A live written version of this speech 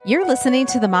You're listening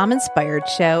to the Mom Inspired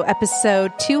Show,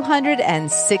 episode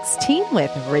 216 with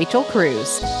Rachel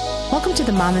Cruz. Welcome to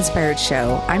the Mom Inspired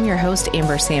Show. I'm your host,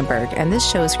 Amber Sandberg, and this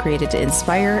show is created to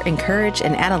inspire, encourage,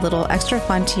 and add a little extra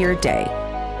fun to your day.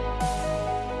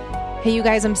 Hey, you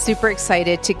guys, I'm super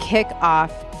excited to kick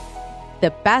off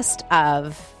the best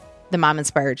of the Mom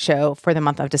Inspired Show for the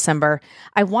month of December.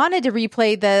 I wanted to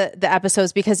replay the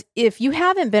episodes because if you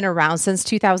haven't been around since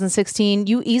 2016,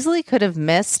 you easily could have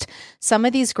missed some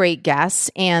of these great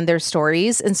guests and their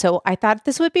stories. And so I thought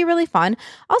this would be really fun.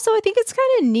 Also, I think it's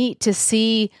kind of neat to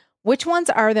see which ones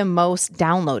are the most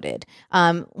downloaded.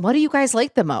 What do you guys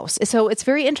like the most? So it's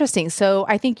very interesting. So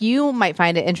I think you might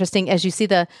find it interesting as you see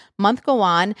the month go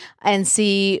on and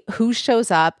see who shows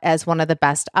up as one of the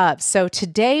best of. So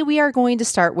today we are going to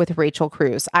start with Rachel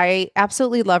Cruz. I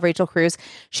absolutely love Rachel Cruz.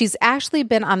 She's actually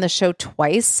been on the show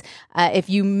twice.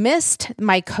 If you missed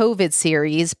my COVID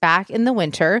series back in the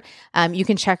winter, you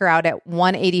can check her out at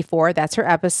 184. That's her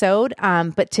episode.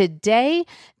 But today,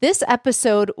 this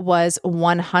episode was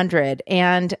 100.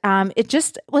 And it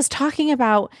just was talking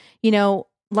about,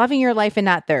 loving your life and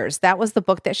not theirs. That was the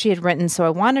book that she had written. So I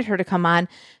wanted her to come on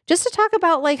just to talk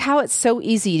about like how it's so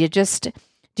easy to just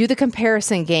do the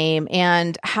comparison game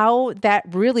and how that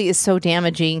really is so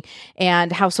damaging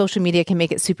and how social media can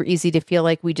make it super easy to feel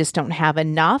like we just don't have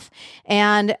enough.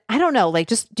 And I don't know, like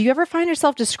just, do you ever find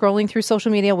yourself just scrolling through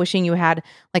social media wishing you had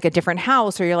like a different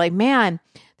house, or you're like, man,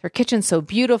 their kitchen's so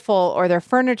beautiful, or their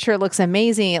furniture looks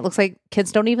amazing. It looks like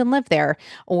kids don't even live there.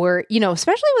 Or,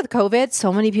 especially with COVID,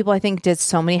 so many people I think did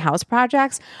so many house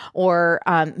projects. Or,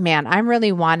 man, I'm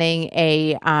really wanting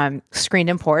a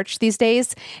screened-in porch these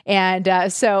days.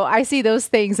 And so I see those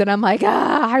things and I'm like,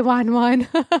 I want one.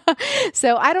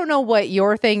 So I don't know what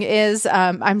your thing is.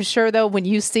 I'm sure though, when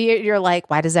you see it, you're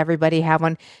like, why does everybody have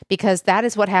one? Because that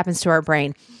is what happens to our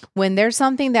brain. When there's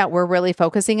something that we're really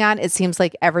focusing on, it seems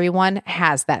like everyone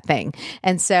has that thing.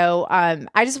 And so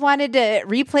I just wanted to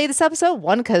replay this episode,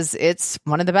 one, because it's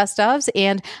one of the best ofs.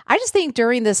 And I just think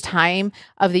during this time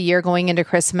of the year going into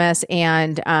Christmas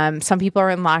and some people are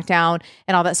in lockdown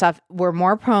and all that stuff, we're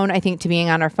more prone, I think, to being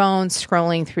on our phones,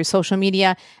 scrolling through social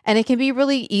media. And it can be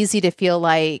really easy to feel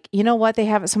like, you know what, they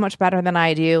have it so much better than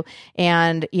I do.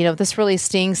 And, this really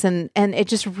stinks. And it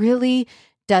just really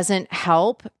doesn't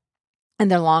help in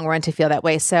the long run to feel that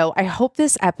way. So I hope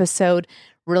this episode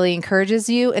really encourages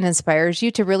you and inspires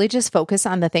you to really just focus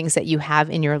on the things that you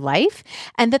have in your life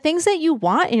and the things that you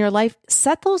want in your life.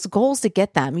 Set those goals to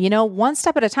get them, one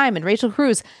step at a time. And Rachel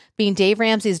Cruz, being Dave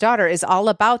Ramsey's daughter, is all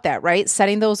about that, right?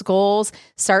 Setting those goals,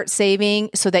 start saving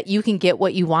so that you can get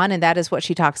what you want. And that is what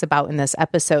she talks about in this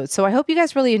episode. So I hope you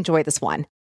guys really enjoy this one.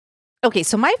 Okay,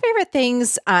 so my favorite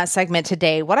things segment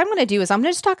today, what I'm going to do is I'm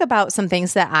going to just talk about some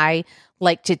things that I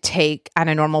like to take on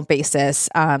a normal basis,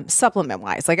 supplement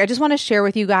wise. Like I just want to share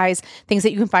with you guys things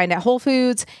that you can find at Whole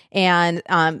Foods and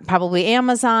probably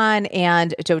Amazon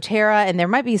and doTERRA, and there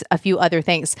might be a few other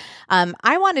things.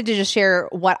 I wanted to just share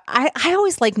what I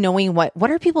always like knowing what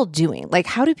are people doing? Like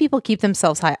how do people keep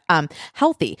themselves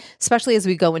healthy, especially as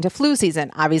we go into flu season?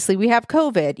 Obviously we have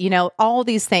COVID, all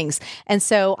these things. And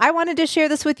so I wanted to share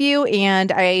this with you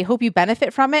and I hope you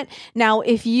benefit from it. Now,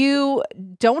 if you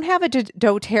don't have a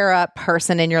doTERRA person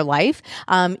in your life,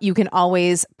 you can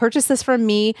always purchase this from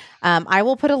me. I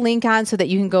will put a link on so that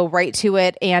you can go right to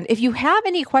it. And if you have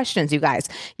any questions, you guys,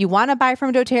 you want to buy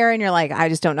from doTERRA and you're like, I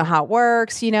just don't know how it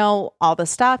works, all the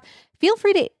stuff, feel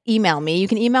free to email me. You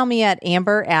can email me at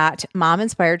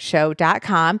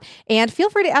amber@mominspiredshow.com and feel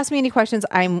free to ask me any questions.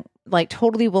 I'm like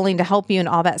totally willing to help you and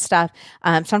all that stuff.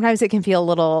 Sometimes it can feel a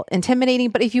little intimidating,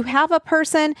 but if you have a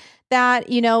person that,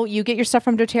 you get your stuff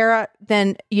from doTERRA,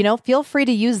 then, feel free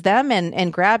to use them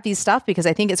and grab these stuff because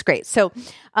I think it's great. So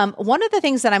one of the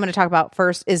things that I'm going to talk about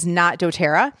first is not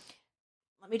doTERRA.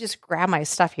 Let me just grab my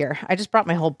stuff here. I just brought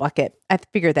my whole bucket. I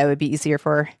figured that would be easier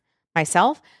for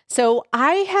myself. So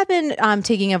I have been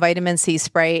taking a vitamin C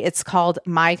spray. It's called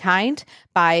My Kind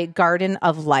by Garden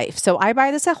of Life. So I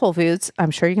buy this at Whole Foods.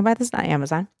 I'm sure you can buy this on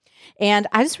Amazon. And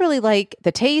I just really like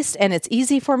the taste and it's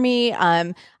easy for me.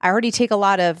 I already take a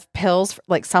lot of pills,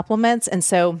 like supplements. And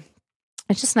so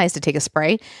it's just nice to take a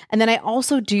spray. And then I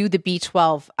also do the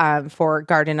B12 for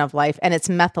Garden of Life, and it's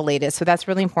methylated. So that's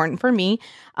really important for me.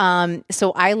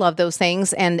 So I love those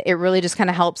things. And it really just kind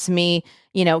of helps me,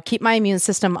 keep my immune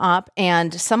system up.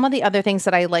 And some of the other things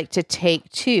that I like to take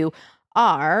too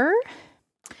are...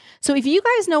 So if you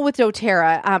guys know with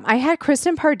doTERRA, I had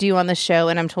Kristen Pardue on the show,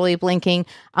 and I'm totally blanking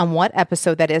on what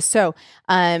episode that is. So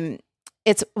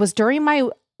it was during my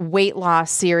weight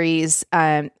loss series,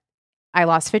 I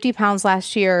lost 50 pounds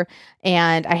last year,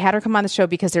 and I had her come on the show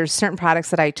because there's certain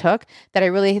products that I took that I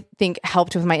really think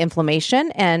helped with my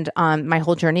inflammation and my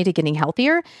whole journey to getting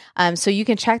healthier. So you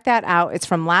can check that out. It's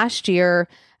from last year.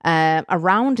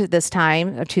 Around this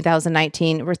time of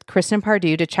 2019 with Kristen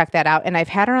Pardue to check that out. And I've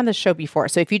had her on the show before.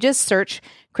 So if you just search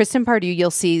Kristen Pardue, you'll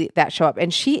see that show up.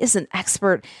 And she is an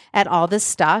expert at all this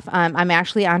stuff. I'm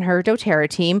actually on her doTERRA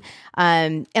team.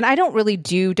 And I don't really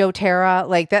do doTERRA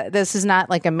like that. This is not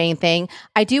like a main thing.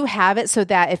 I do have it so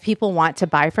that if people want to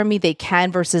buy from me, they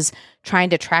can versus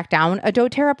trying to track down a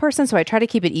doTERRA person. So I try to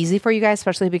keep it easy for you guys,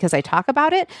 especially because I talk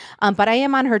about it. But I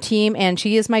am on her team and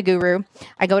she is my guru.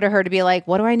 I go to her to be like,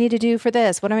 what do I need to do for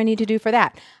this? What do I need to do for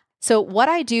that? So what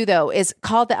I do though is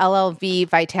called the LLV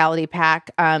Vitality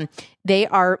Pack. They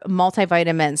are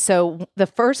multivitamins. So the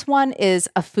first one is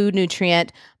a food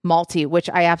nutrient multi,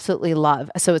 which I absolutely love.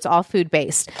 So it's all food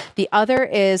based. The other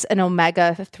is an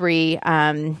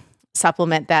omega-3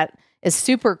 supplement that is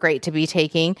super great to be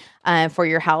taking for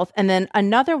your health. And then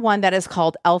another one that is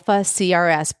called Alpha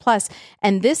CRS Plus.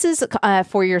 And this is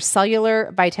for your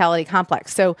cellular vitality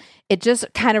complex. So it just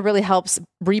kind of really helps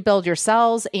rebuild your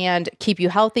cells and keep you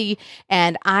healthy.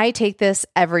 And I take this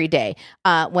every day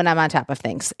when I'm on top of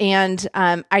things. And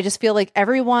I just feel like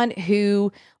everyone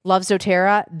who loves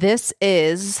doTERRA, this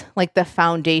is like the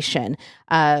foundation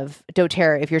of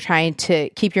doTERRA if you're trying to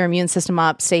keep your immune system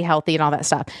up, stay healthy and all that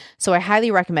stuff. So I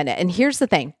highly recommend it. And here's the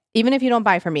thing, even if you don't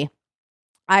buy from me,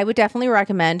 I would definitely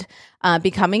recommend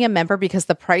becoming a member because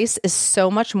the price is so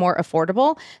much more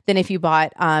affordable than if you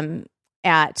bought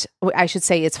at, I should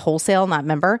say it's wholesale, not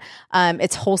member.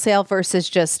 It's wholesale versus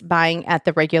just buying at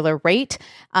the regular rate.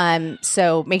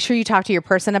 So make sure you talk to your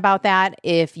person about that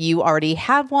if you already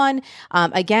have one.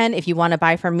 Again, if you want to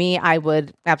buy from me, I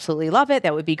would absolutely love it.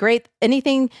 That would be great.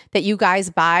 Anything that you guys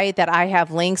buy that I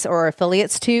have links or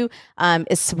affiliates to,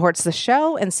 it supports the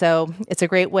show. And so it's a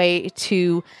great way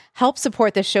to help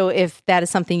support the show if that is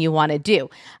something you want to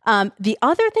do. The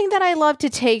other thing that I love to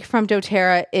take from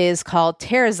doTERRA is called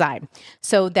Terrazyme.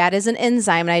 So that is an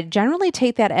enzyme, and I generally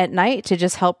take that at night to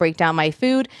just help break down my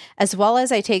food, as well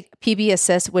as I take PB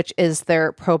Assist, which is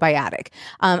their probiotic.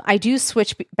 I do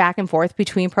switch back and forth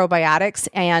between probiotics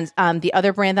and the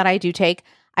other brand that I do take.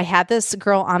 I had this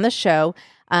girl on the show,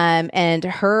 and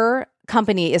her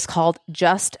company is called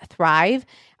Just Thrive.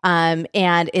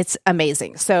 And it's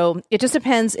amazing. So it just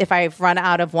depends if I've run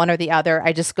out of one or the other.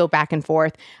 I just go back and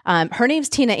forth. Her name's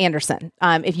Tina Anderson.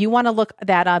 If you want to look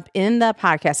that up in the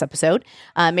podcast episode,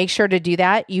 make sure to do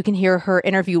that. You can hear her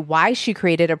interview why she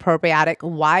created a probiotic,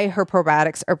 why her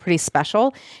probiotics are pretty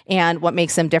special, and what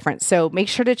makes them different. So make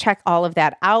sure to check all of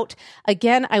that out.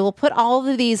 Again, I will put all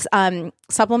of these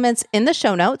supplements in the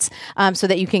show notes so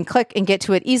that you can click and get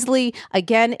to it easily.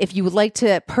 Again, if you would like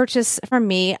to purchase from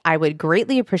me, I would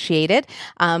greatly appreciate it.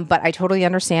 But I totally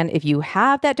understand if you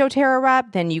have that doTERRA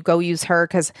rep, then you go use her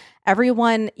because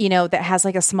everyone, that has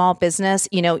like a small business,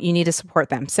 you need to support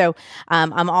them. So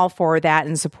I'm all for that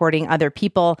and supporting other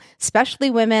people,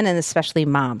 especially women and especially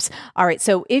moms. All right.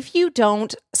 So if you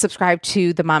don't subscribe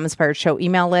to the Mom Inspired Show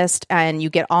email list and you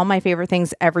get all my favorite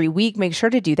things every week, make sure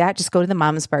to do that. Just go to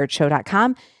themominspiredshow.com.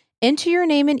 Enter your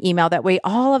name and email. That way,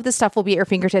 all of the stuff will be at your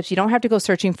fingertips. You don't have to go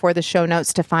searching for the show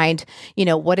notes to find,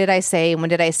 what did I say and when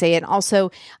did I say it. And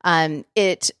also,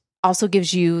 it also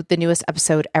gives you the newest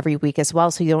episode every week as well.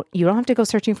 So you don't have to go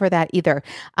searching for that either.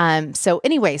 So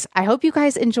anyways, I hope you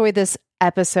guys enjoyed this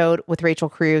episode with Rachel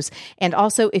Cruz. And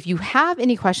also, if you have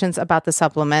any questions about the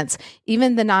supplements,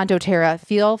 even the non-doTERRA,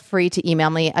 feel free to email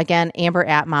me. Again,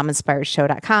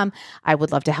 amber@mominspiredshow.com. I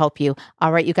would love to help you.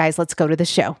 All right, you guys, let's go to the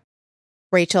show.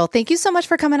 Rachel, thank you so much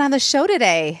for coming on the show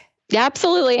today. Yeah,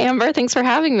 absolutely, Amber. Thanks for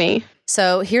having me.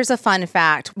 So here's a fun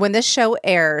fact. When this show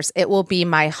airs, it will be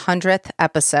my 100th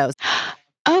episode.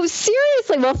 Oh,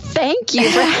 seriously? Well, thank you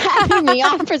for having me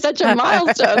on for such a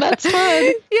milestone. That's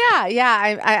fun.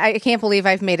 Yeah. I can't believe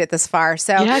I've made it this far.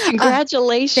 So yeah,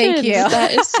 congratulations. Thank you.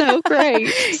 That is so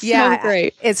great. Yeah, so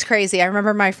great. It's crazy. I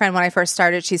remember my friend when I first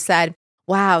started, she said,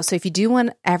 wow, so if you do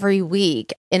one every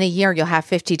week in a year, you'll have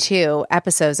 52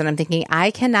 episodes. And I'm thinking, I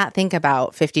cannot think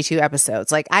about 52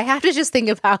 episodes. Like I have to just think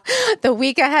about the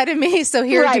week ahead of me. So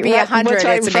here to be 100,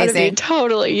 it's amazing.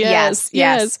 Totally. Yes.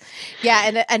 Yeah.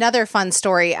 And another fun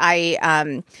story.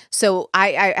 I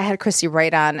had Christy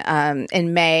Wright on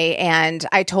in May, and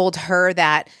I told her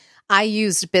that I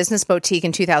used Business Boutique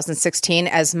in 2016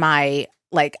 as my,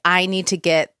 I need to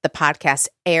get the podcast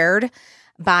aired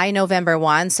by November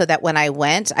 1, so that when I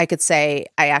went, I could say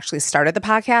I actually started the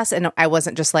podcast and I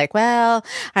wasn't just like, well,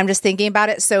 I'm just thinking about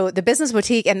it. So the Business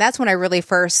Boutique, and that's when I really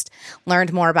first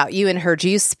learned more about you and heard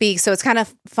you speak. So it's kind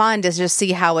of fun to just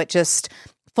see how it just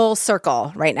full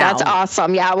circle right now. That's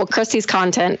awesome. Yeah. Well, Christy's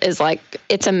content is like,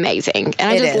 it's amazing. And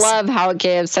I just love how it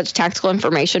gives such tactical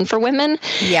information for women.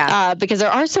 Yeah. Because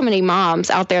there are so many moms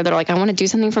out there that are like, I want to do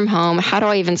something from home. How do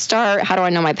I even start? How do I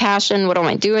know my passion? What am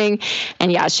I doing?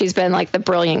 And yeah, she's been like the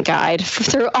brilliant guide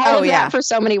through all of that for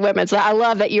so many women. So I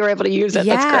love that you were able to use it.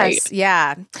 Yes, that's great.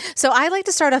 Yeah. So I like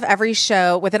to start off every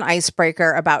show with an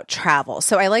icebreaker about travel.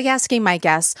 So I like asking my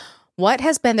guests, what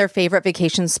has been their favorite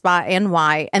vacation spot and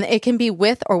why? And it can be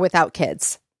with or without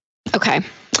kids. Okay.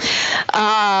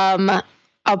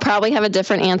 I'll probably have a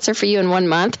different answer for you in 1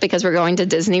 month because we're going to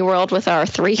Disney World with our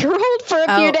 3-year-old for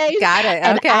a few days. Got it.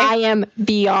 And okay. I am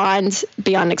beyond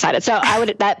excited. So I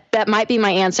would, that might be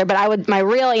my answer, but my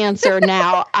real answer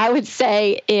now, I would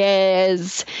say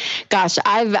is, gosh,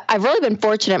 I've really been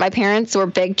fortunate. My parents were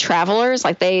big travelers.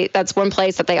 Like that's one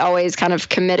place that they always kind of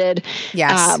committed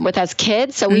with us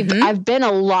kids. So I've been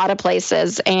a lot of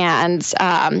places and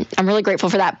I'm really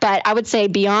grateful for that. But I would say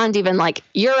beyond even like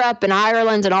Europe and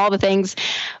Ireland and all the things,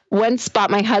 one spot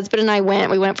my husband and I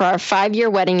we went for our 5-year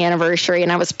wedding anniversary,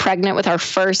 and I was pregnant with our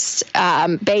first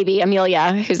baby,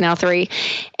 Amelia, who's now 3.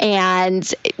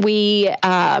 And we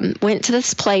went to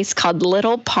this place called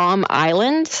Little Palm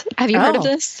Island. Have you heard of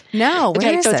this? No.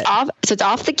 Where is it? It's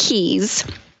off the Keys.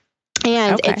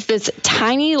 And it's this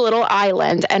tiny little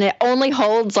island, and it only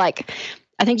holds like,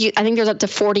 I think there's up to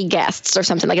 40 guests or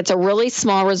something. Like it's a really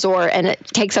small resort and it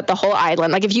takes up the whole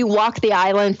island. Like if you walk the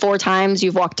island 4 times,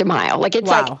 you've walked a mile. Like it's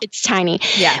it's tiny.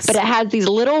 Yes. But it has these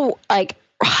little like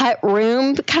hut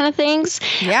room kind of things.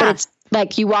 Yeah. But it's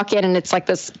like you walk in and it's like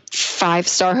this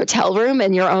 5-star hotel room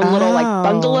and your own little like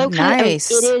bungalow kind of.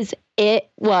 I mean,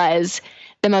 it was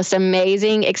the most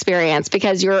amazing experience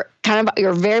because you're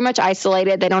very much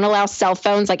isolated. They don't allow cell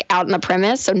phones like out in the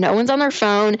premise. So no one's on their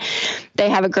phone. They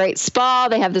have a great spa.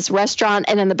 They have this restaurant.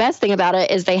 And then the best thing about it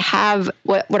is they have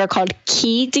what are called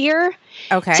key deer.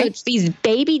 Okay. So it's these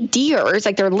baby deers,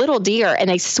 like they're little deer, and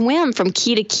they swim from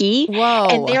key to key. Whoa.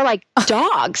 And they're like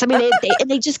dogs. I mean,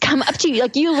 they just come up to you.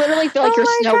 Like you literally feel like you're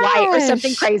Snow White or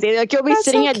something crazy. Like you'll be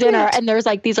sitting at dinner and there's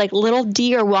like these like little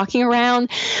deer walking around.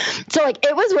 So like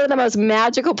it was one of the most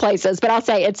magical places, but I'll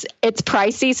say it's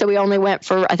pricey. So we only went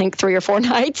for, I think 3 or 4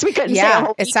 nights. We couldn't stay a whole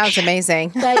week. It sounds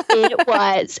amazing. But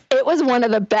it was one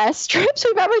of the best trips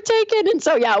we've ever taken. And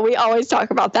so, yeah, we always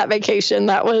talk about that vacation.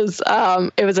 That was,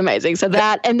 it was amazing. So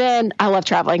that, and then I love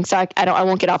traveling, so I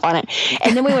won't get off on it.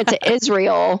 And then we went to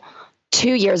Israel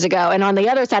 2 years ago. And on the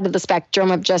other side of the spectrum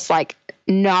of just like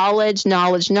knowledge,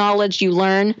 you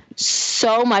learn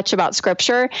so much about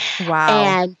scripture. Wow.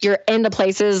 And you're in the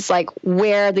places like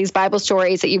where these Bible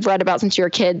stories that you've read about since you were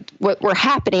a kid were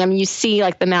happening. I mean, you see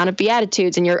like the Mount of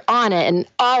Beatitudes and you're on it and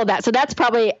all of that. So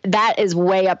that is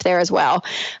way up there as well.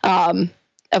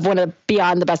 Of one of the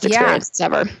beyond the best experiences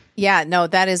ever. Yeah, no,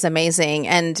 that is amazing.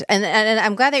 And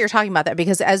I'm glad that you're talking about that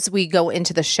because as we go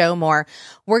into the show more,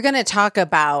 we're going to talk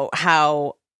about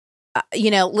how,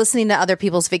 listening to other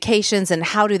people's vacations and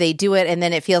how do they do it. And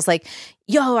then it feels like,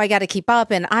 I got to keep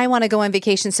up and I want to go on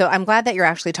vacation. So I'm glad that you're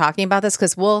actually talking about this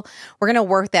because we're going to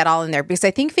work that all in there because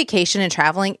I think vacation and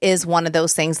traveling is one of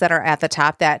those things that are at the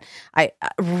top that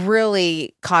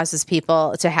really causes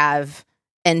people to have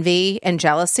envy and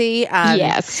jealousy.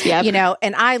 Yes. Yep.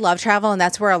 And I love travel and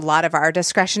that's where a lot of our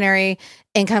discretionary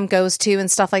income goes to and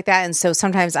stuff like that. And so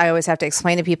sometimes I always have to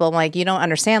explain to people, I'm like, you don't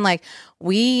understand, like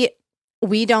we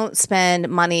don't spend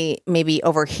money maybe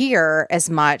over here as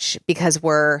much because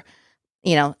we're,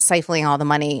 siphoning all the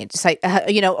money,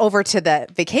 over to the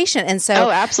vacation. And so,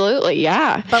 absolutely.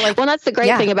 Yeah. But that's the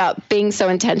great thing about being so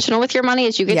intentional with your money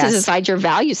is you get to decide your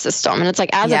value system. And it's like,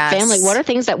 as a family, what are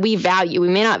things that we value? We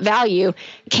may not value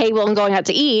cable and going out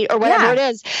to eat or whatever it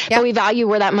is, but we value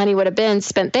where that money would have been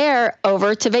spent there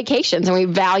over to vacations. And we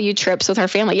value trips with our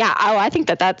family. Yeah. I think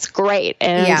that's great.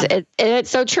 And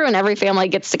it's so true. And every family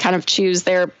gets to kind of choose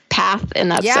their path in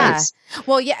that sense.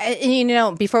 Well,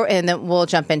 before, and then we'll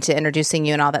jump into introducing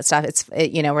you and all that stuff.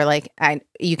 We're like,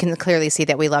 you can clearly see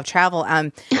that we love travel.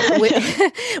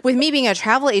 With me being a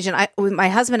travel agent, my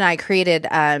husband and I created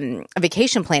a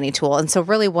vacation planning tool. And so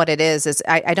really what it is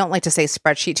I don't like to say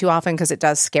spreadsheet too often because it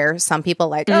does scare some people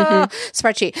like,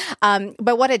 spreadsheet.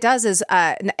 But what it does is,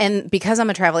 and because I'm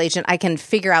a travel agent, I can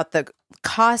figure out the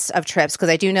cost of trips because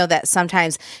I do know that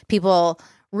sometimes people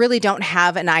really don't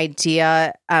have an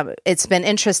idea. It's been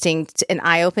interesting and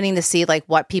eye-opening to see like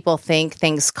what people think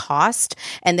things cost,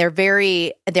 and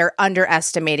they're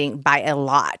underestimating by a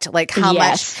lot, like how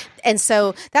much. And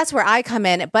so that's where I come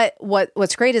in. But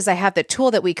what's great is I have the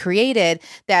tool that we created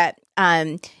that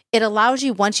it allows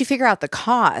you, once you figure out the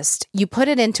cost, you put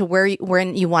it into where you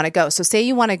want to go. So say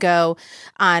you want to go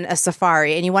on a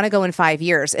safari and you want to go in 5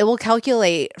 years, it will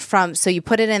calculate so you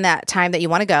put it in that time that you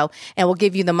want to go, and will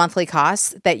give you the monthly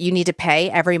costs that you need to pay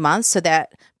every month so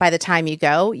that by the time you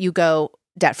go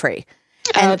debt free.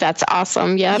 Oh, that's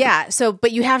awesome. Yep. Yeah. So,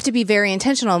 but you have to be very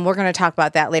intentional. And we're going to talk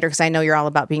about that later, because I know you're all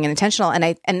about being intentional.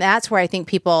 And that's where I think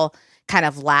people kind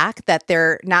of lack, that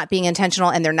they're not being intentional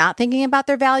and they're not thinking about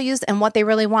their values and what they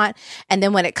really want. And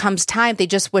then when it comes time, they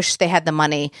just wish they had the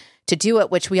money to do it,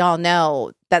 which we all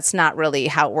know that's not really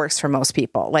how it works for most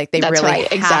people. Like they really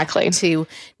have to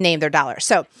name their dollars.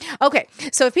 So, okay.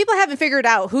 So if people haven't figured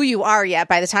out who you are yet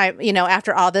by the time,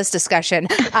 after all this discussion,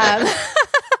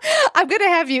 I'm going to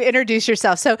have you introduce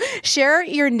yourself. So share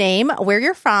your name, where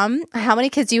you're from, how many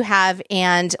kids you have,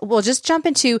 and we'll just jump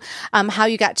into how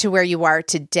you got to where you are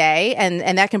today.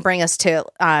 And that can bring us to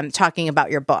talking about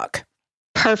your book.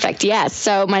 Perfect. Yes.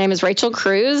 So my name is Rachel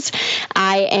Cruz.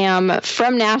 I am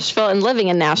from Nashville and living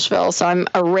in Nashville. So I'm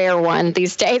a rare one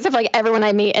these days. I feel like everyone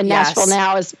I meet in Nashville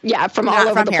now is, from all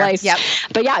over the place. Yep.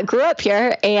 But yeah, I grew up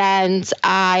here, and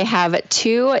I have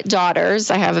 2 daughters.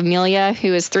 I have Amelia,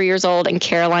 who is 3 years old, and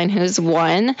Caroline, who's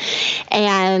 1.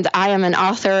 And I am an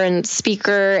author and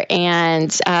speaker,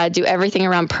 and do everything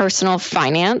around personal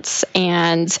finance.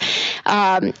 And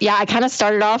I kind of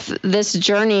started off this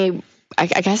journey,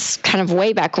 I guess, kind of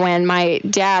way back when. My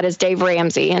dad is Dave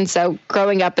Ramsey. And so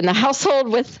growing up in the household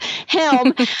with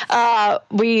him,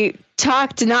 we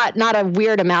talked not a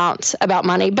weird amount about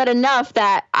money, but enough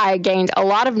that I gained a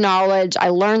lot of knowledge. I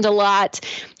learned a lot,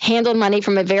 handled money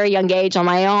from a very young age on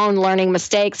my own, learning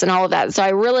mistakes and all of that. So I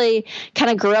really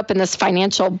kind of grew up in this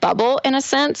financial bubble in a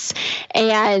sense.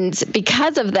 And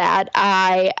because of that,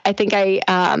 I think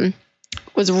I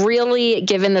was really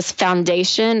given this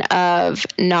foundation of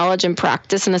knowledge and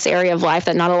practice in this area of life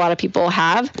that not a lot of people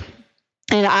have.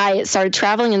 And I started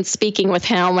traveling and speaking with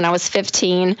him when I was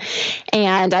 15.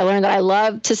 And I learned that I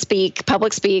love to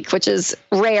public speak, which is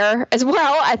rare as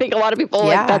well. I think a lot of people,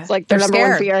 that's like their number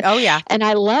one fear. Oh, yeah. And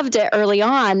I loved it early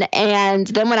on. And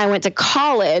then when I went to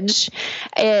college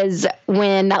is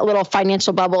when that little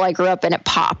financial bubble I grew up in, it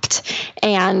popped.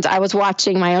 And I was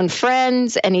watching my own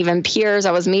friends and even peers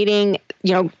I was meeting,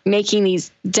 making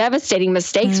these devastating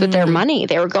mistakes with their money.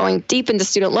 They were going deep into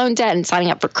student loan debt and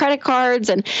signing up for credit cards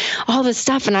and all this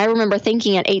stuff. And I remember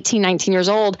thinking at 18, 19 years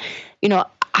old,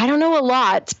 I don't know a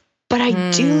lot, but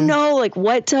I do know like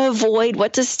what to avoid,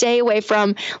 what to stay away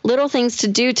from, little things to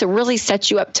do to really set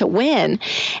you up to win.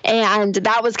 And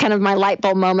that was kind of my light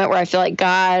bulb moment where I feel like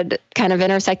God kind of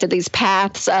intersected these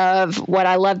paths of what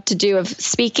I love to do of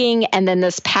speaking and then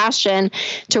this passion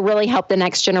to really help the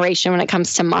next generation when it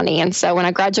comes to money. And so when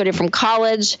I graduated from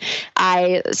college,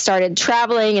 I started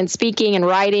traveling and speaking and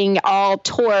writing all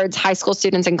towards high school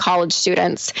students and college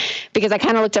students, because I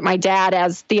kind of looked at my dad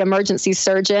as the emergency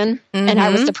surgeon and I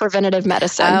was the preventative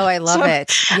medicine. Oh, I love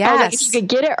it. Yes. I was like, if you could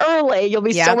get it early, you'll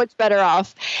be so much better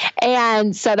off.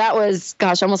 And so that was,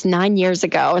 almost 9 years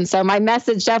ago. And so my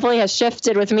message definitely has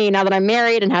shifted with me now that I'm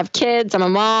married and have kids. I'm a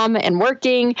mom and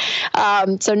working.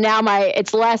 So now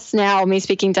it's less now me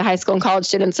speaking to high school and college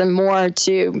students and more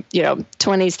to, 20s,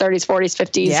 30s, 40s,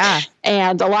 50s. Yeah.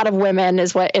 And a lot of women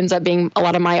is what ends up being a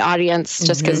lot of my audience,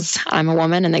 just because I'm a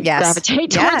woman and they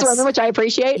gravitate towards women, which I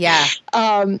appreciate. Yeah.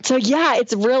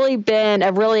 It's really been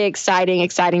a really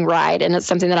exciting ride. And it's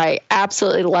something that I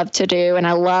absolutely love to do. And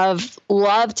I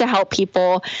love to help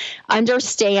people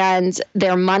understand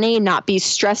their money, not be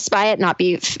stressed by it, not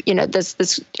be,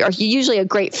 this or usually a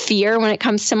great fear when it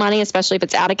comes to money, especially if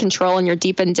it's out of control and you're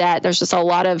deep in debt. There's just a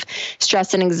lot of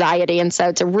stress and anxiety. And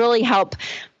so to really help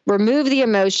remove the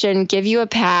emotion, give you a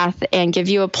path, and give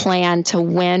you a plan to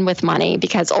win with money.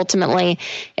 Because ultimately,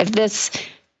 if this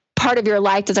part of your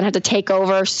life doesn't have to take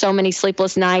over so many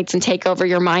sleepless nights and take over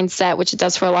your mindset, which it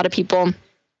does for a lot of people,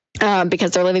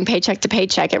 because they're living paycheck to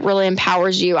paycheck, it really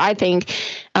empowers you, I think,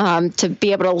 to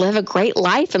be able to live a great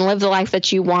life and live the life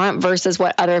that you want versus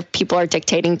what other people are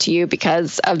dictating to you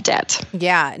because of debt.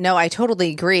 Yeah, no, I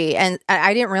totally agree. And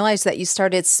I didn't realize that you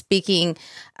started speaking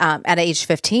at age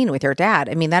 15 with your dad.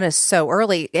 I mean, that is so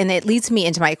early. And it leads me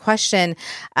into my question,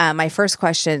 my first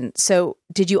question. So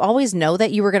did you always know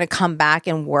that you were going to come back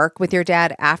and work with your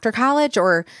dad after college?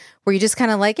 Or were you just kind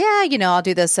of like, I'll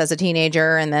do this as a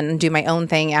teenager and then do my own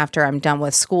thing after I'm done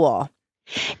with school?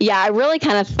 Yeah, I really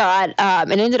kind of thought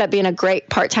it ended up being a great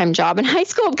part-time job in high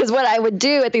school, because what I would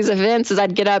do at these events is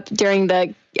I'd get up during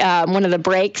the one of the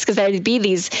breaks, because there'd be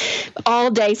these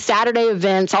all-day Saturday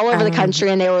events all over the country,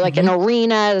 and they were like in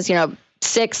arenas,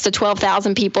 6 to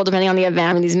 12,000 people, depending on the event.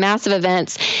 I mean, these massive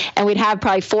events, and we'd have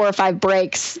probably 4 or 5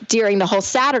 breaks during the whole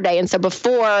Saturday. And so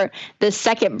before the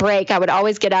second break, I would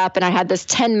always get up and I had this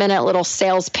 10-minute little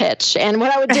sales pitch. And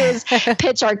what I would do is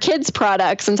pitch our kids'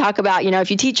 products and talk about,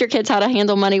 if you teach your kids how to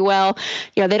handle money well,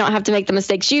 they don't have to make the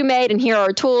mistakes you made. And here are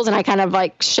our tools. And I kind of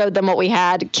like showed them what we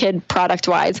had kid product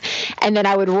wise. And then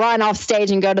I would run off stage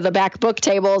and go to the back book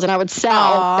tables and I would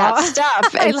sell that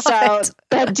stuff. And so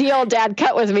the deal Dad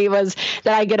cut with me was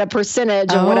that I get a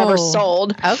percentage of whatever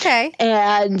sold. Okay.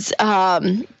 And so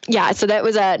that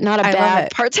was not a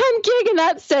bad part-time gig in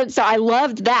that sense. So I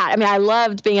loved that. I mean, I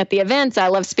loved being at the events. I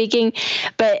loved speaking,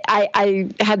 but I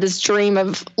had this dream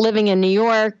of living in New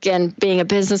York and being a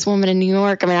businesswoman in New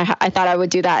York. I mean, I thought I would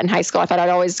do that in high school. I thought I'd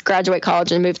always graduate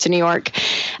college and move to New York.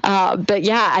 But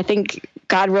yeah, I think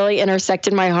God really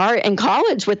intersected my heart in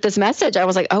college with this message. I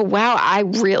was like, oh, wow, I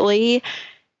really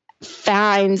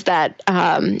find that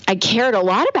I cared a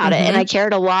lot about it. And I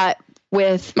cared a lot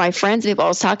with my friends, people I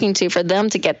was talking to, for them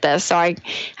to get this. So I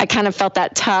kind of felt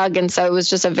that tug. And so it was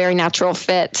just a very natural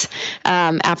fit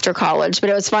after college. But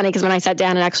it was funny because when I sat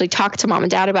down and actually talked to Mom and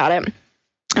Dad about it,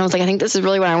 I was like, I think this is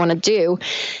really what I want to do.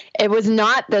 It was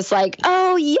not this like,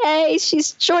 oh, yay,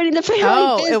 she's joining the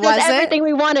family business, it wasn't everything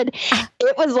we wanted.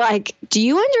 It was like, do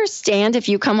you understand if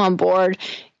you come on board,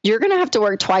 you're going to have to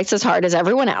work twice as hard as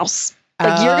everyone else?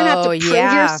 Like you're going to have to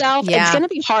prove yourself. Yeah. It's going to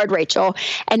be hard, Rachel.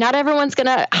 And not everyone's going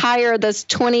to hire this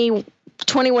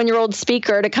 21-year-old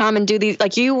speaker to come and do these.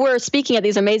 Like you were speaking at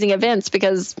these amazing events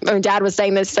because Dad was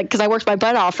saying this, like, because I worked my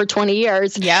butt off for 20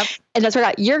 years. Yep. And that's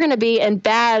what you're going to be in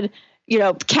bad,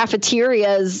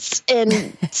 cafeterias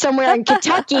in somewhere in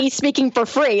Kentucky speaking for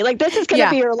free. Like this is going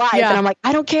to be your life. And I'm like,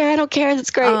 I don't care.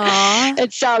 That's great. Aww.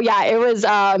 And so,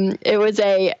 it was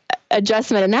a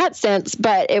adjustment in that sense,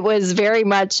 but it was very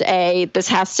much this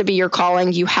has to be your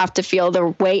calling. You have to feel the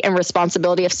weight and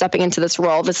responsibility of stepping into this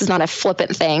role. This is not a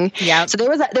flippant thing. Yeah. So there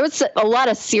was a lot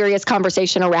of serious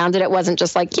conversation around it. It wasn't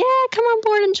just like, yeah, come on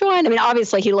board and join. I mean,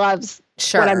 obviously he loves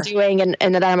what I'm doing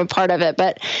and that I'm a part of it,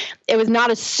 but it was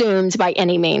not assumed by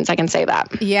any means. I can say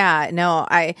that. Yeah, no,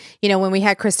 when we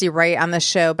had Christy Wright on the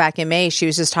show back in May, she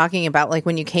was just talking about like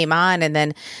when you came on and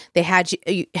then they had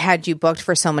you booked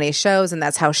for so many shows, and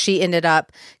that's how she ended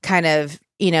up kind of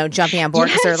jumping on board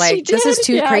because they're like, this is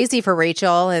too crazy for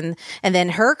Rachel. And then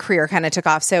her career kind of took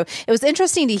off. So it was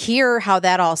interesting to hear how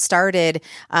that all started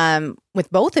with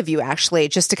both of you, actually,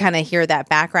 just to kind of hear that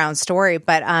background story.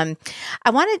 But I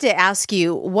wanted to ask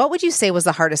you, what would you say was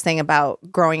the hardest thing about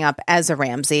growing up as a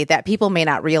Ramsey that people may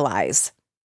not realize?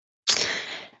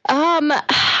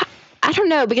 I don't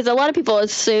know, because a lot of people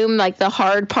assume like the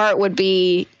hard part would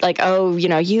be like, oh,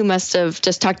 you must have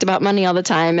just talked about money all the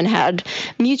time and had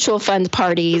mutual fund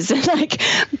parties and like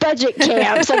budget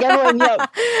camps. Like everyone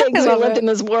thinks we lived in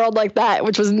this world like that,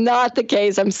 which was not the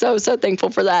case. I'm so thankful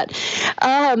for that.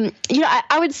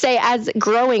 I would say as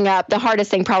growing up, the hardest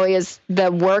thing probably is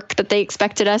the work that they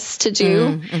expected us to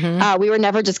do. Mm-hmm. We were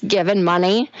never just given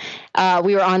money.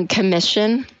 We were on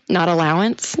commission, not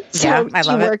allowance. So I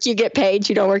love you work, you get paid.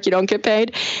 You don't work, you don't get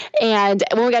paid. And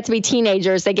when we got to be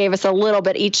teenagers, they gave us a little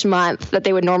bit each month that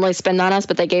they would normally spend on us,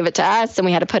 but they gave it to us and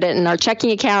we had to put it in our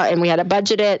checking account and we had to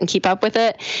budget it and keep up with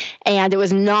it. And it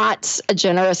was not a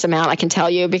generous amount, I can tell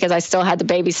you, because I still had to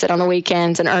babysit on the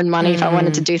weekends and earn money if I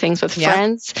wanted to do things with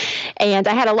friends. And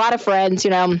I had a lot of friends,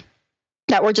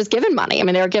 that were just given money. I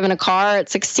mean, they were given a car at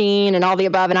 16 and all the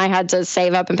above, and I had to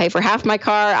save up and pay for half my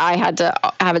car. I had to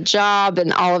have a job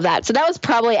and all of that. So that was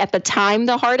probably at the time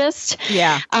the hardest.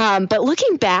 Yeah. But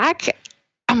looking back,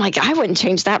 I'm like, I wouldn't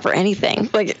change that for anything.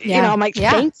 Like, I'm like,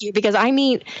 thank you, because I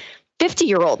meet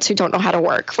 50-year-olds who don't know how to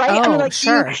work, right? Oh, I mean,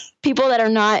 like people that are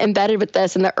not embedded with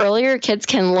this, and the earlier kids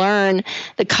can learn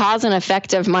the cause and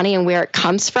effect of money and where it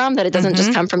comes from, that it doesn't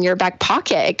just come from your back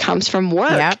pocket. It comes from work.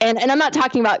 Yep. And I'm not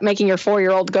talking about making your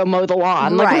 4-year-old go mow the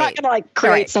lawn. Like, we're not going to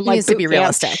create some like needs to be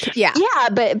realistic. Yeah. Yeah,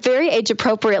 but very age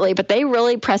appropriately. But they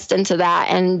really pressed into that.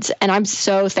 And I'm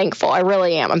so thankful. I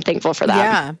really am. I'm thankful for that.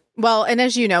 Yeah. Well, and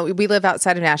as you know, we live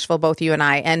outside of Nashville, both you and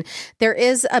I, and there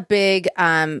is a big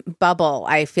bubble,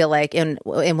 I feel like, in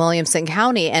Williamson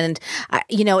County. And,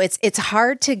 it's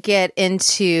hard to get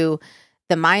into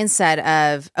the mindset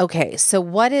of, okay, so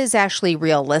what is actually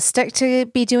realistic to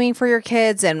be doing for your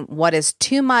kids and what is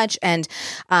too much? And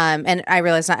I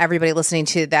realize not everybody listening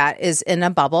to that is in a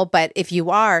bubble, but if you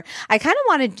are, I kind of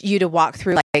wanted you to walk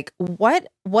through like what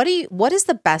is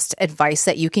the best advice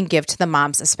that you can give to the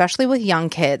moms, especially with young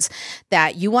kids,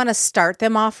 that you want to start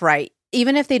them off right.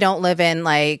 even if they don't live in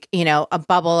like, you know, a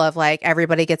bubble of like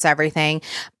everybody gets everything,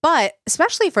 but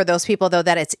especially for those people though,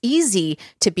 that it's easy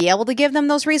to be able to give them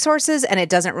those resources and it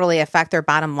doesn't really affect their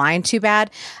bottom line too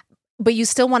bad. But you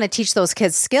still want to teach those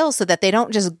kids skills so that they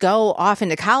don't just go off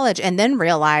into college and then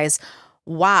realize,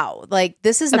 wow, like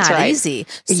this is not easy.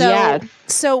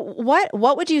 So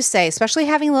what would you say, especially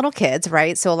having little kids,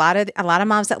 right? So a lot of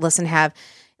moms that listen have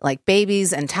like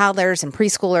babies and toddlers and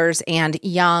preschoolers and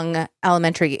young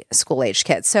elementary school age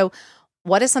kids. So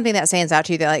what is something that stands out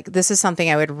to you that like, this is something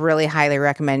I would really highly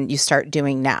recommend you start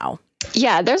doing now?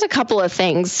 Yeah, there's a couple of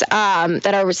things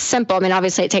that are simple. I mean,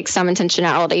 obviously it takes some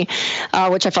intentionality,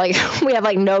 which I feel like we have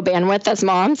like no bandwidth as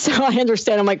moms. So I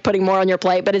understand I'm like putting more on your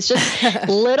plate, but it's just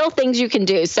little things you can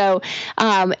do. So,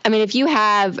 I mean, if you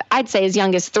have, I'd say as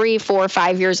young as 3, 4,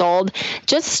 5 years old,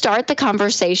 just start the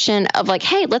conversation of like,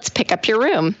 hey, let's pick up your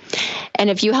room.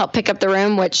 And if you help pick up the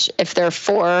room, which if they're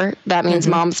 4, that means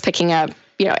mom's picking up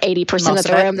 80% of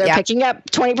the room, they're picking up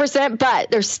 20%, but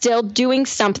they're still doing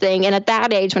something. And at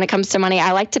that age, when it comes to money,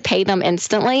 I like to pay them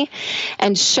instantly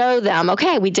and show them,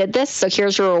 okay, we did this, so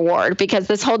here's your reward. Because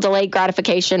this whole delayed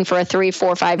gratification for a 3,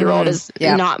 4, 5-year-old is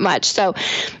not much. So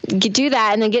you do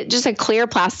that and then get just a clear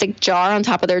plastic jar on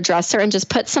top of their dresser and just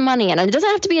put some money in. And it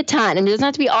doesn't have to be a ton and it doesn't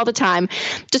have to be all the time.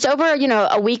 Just over,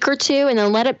 a week or two, and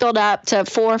then let it build up to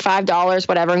 $4 or $5,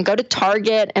 whatever, and go to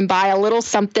Target and buy a little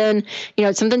something,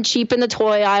 something cheap in the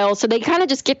toy aisle. So they kind of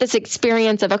just get this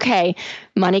experience of, okay,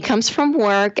 money comes from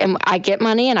work and I get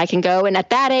money and I can go. And at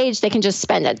that age, they can just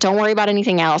spend it. Don't worry about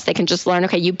anything else. They can just learn,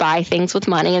 okay, you buy things with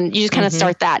money, and you just kind of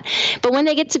start that. But when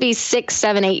they get to be 6,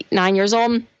 7, 8, 9 years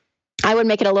old, I would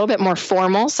make it a little bit more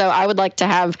formal. So I would like to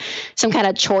have some kind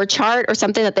of chore chart or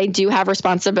something that they do have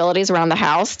responsibilities around the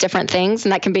house, different things.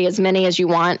 And that can be as many as you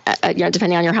want,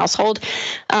 depending on your household.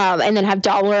 And then have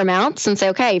dollar amounts and say,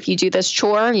 okay, if you do this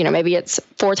chore, maybe it's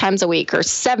 4 times a week or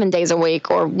 7 days a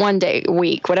week or 1 day a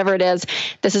week, whatever it is,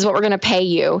 this is what we're going to pay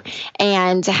you.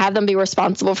 And to have them be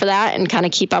responsible for that and kind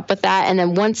of keep up with that. And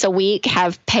then once a week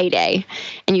have payday.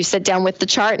 And you sit down with the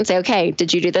chart and say, okay,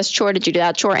 did you do this chore? Did you do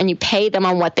that chore? And you pay them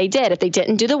on what they did. If they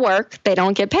didn't do the work, they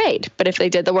don't get paid. But if they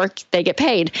did the work, they get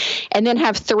paid. And then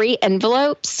have 3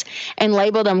 envelopes and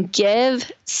label them give,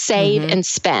 save, and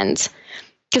spend.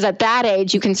 Because at that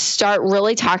age, you can start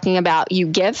really talking about you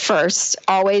give first,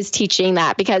 always teaching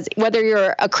that. Because whether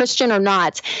you're a Christian or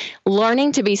not,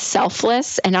 learning to be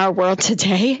selfless in our world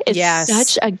today is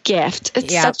such a gift.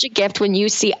 It's such a gift when you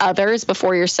see others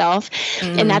before yourself.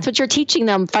 And that's what you're teaching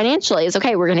them financially is,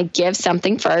 okay, we're going to give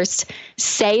something first,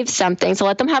 save something. So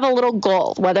let them have a little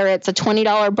goal, whether it's a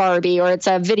 $20 Barbie or it's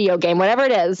a video game, whatever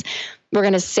it is. We're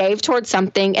going to save towards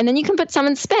something, and then you can put some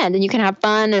and spend, and you can have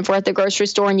fun. And if we're at the grocery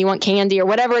store and you want candy or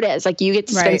whatever it is, like you get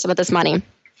to spend some of this money.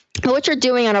 But what you're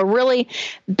doing on a really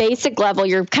basic level,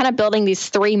 you're kind of building these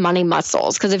 3 money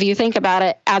muscles. Because if you think about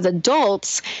it as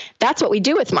adults, that's what we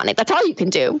do with money. That's all you can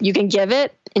do. You can give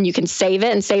it and you can save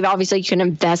it, and save, obviously you can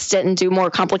invest it and do more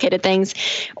complicated things,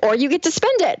 or you get to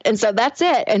spend it. And so that's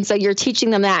it. And so you're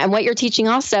teaching them that. And what you're teaching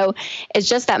also is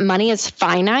just that money is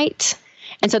finite.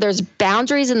 And so there's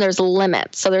boundaries and there's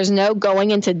limits. So there's no going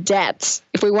into debt.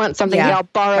 If we want something, I'll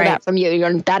borrow that from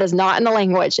you. That is not in the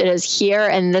language. It is here,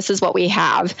 and this is what we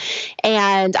have.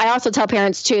 And I also tell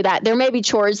parents, too, that there may be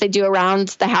chores they do around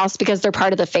the house because they're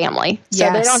part of the family. So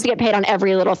they don't have to get paid on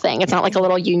every little thing. It's not like a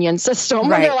little union system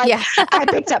where they're like, I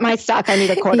picked up my sock, I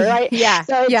need a quarter, right?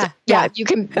 So you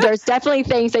can. There's definitely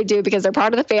things they do because they're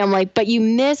part of the family, but you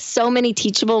miss so many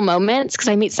teachable moments. Because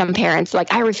I meet some parents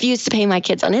like, I refuse to pay my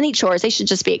kids on any chores. They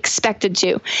should just be expected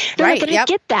to. They're like, I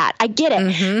get that. I get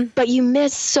it. But you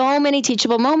miss so many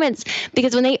teachable moments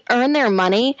because when they earn their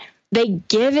money, they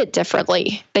give it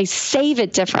differently. They save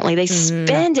it differently. They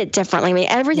spend it differently. I mean,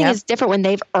 everything is different when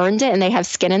they've earned it and they have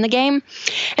skin in the game.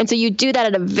 And so you do that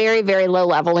at a very, very low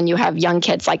level when you have young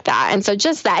kids like that. And so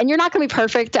just that, and you're not going to be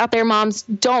perfect out there, moms.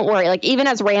 Don't worry. Like even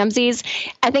as Ramsey's,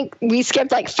 I think we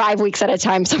skipped like 5 weeks at a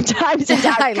time sometimes. And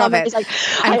I love it. Like,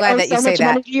 I'm glad that you say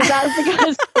that. Money to you guys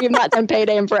because we've not done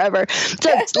payday in forever.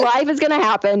 So life is going to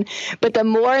happen, but the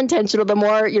more intentional, the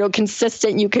more,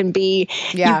 consistent you can be,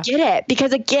 you get it.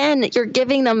 Because again, you're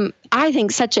giving them, I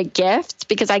think, such a gift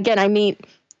because, again, I meet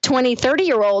 20,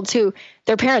 30-year-olds who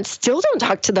their parents still don't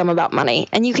talk to them about money.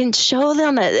 And you can show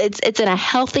them that it's in a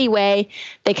healthy way.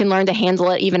 They can learn to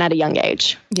handle it even at a young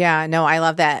age. Yeah, no, I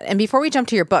love that. And before we jump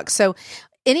to your book, so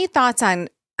any thoughts on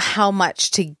how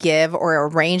much to give or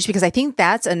arrange? Because I think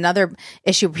that's another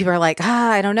issue. People are like,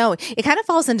 I don't know. It kind of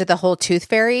falls into the whole tooth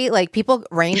fairy. Like people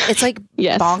range. It's like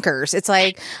bonkers. It's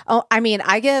like,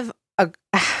 I give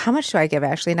how much do I give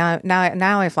actually? Now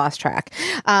I've lost track.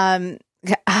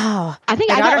 Oh, I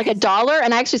think I got like $1,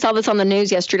 and I actually saw this on the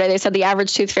news yesterday. They said the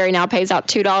average tooth fairy now pays out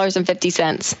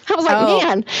 $2.50. I was like,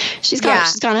 man, she's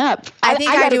gone up. I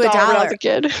think I do $1 when I was a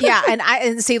kid. Yeah,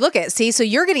 and see, so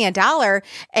you're getting $1,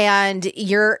 and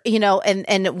you're,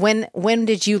 and when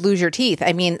did you lose your teeth?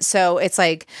 I mean, so it's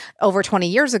like over 20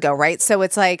 years ago, right? So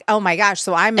it's like, oh my gosh,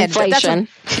 so I'm inflation.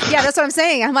 That's what I'm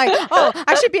saying. I'm like, oh,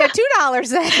 I should be at $2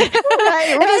 then.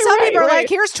 And then some people are like,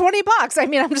 here's $20. I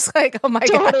mean, I'm just like, oh my gosh.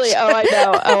 Totally. Oh,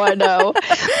 I know.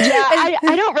 Yeah,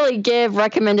 I don't really give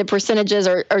recommended percentages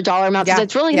or dollar amounts. Yeah.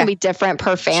 It's really going to be different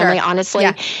per family, honestly,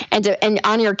 and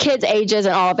on your kids' ages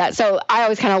and all of that. So I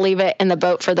always kind of leave it in the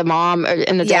boat for the mom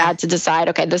and the dad to decide,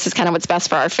 okay, this is kind of what's best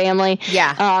for our family.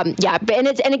 Yeah.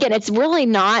 And again, it's really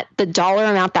not the dollar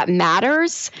amount that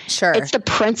matters. Sure. It's the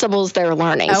principles they're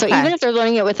learning. Okay. So even if they're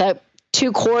learning it with a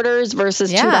 2 quarters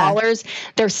versus $2,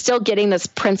 they're still getting this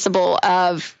principle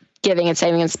of giving and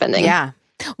saving and spending. Yeah.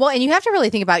 Well, and you have to really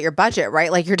think about your budget,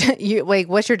 right? Like like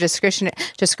what's your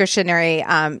discretionary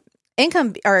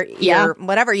income or your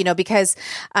whatever, because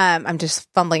I'm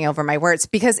just fumbling over my words,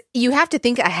 because you have to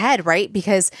think ahead, right?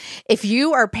 Because if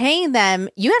you are paying them,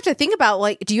 you have to think about,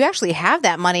 like, do you actually have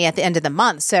that money at the end of the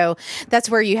month? So that's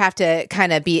where you have to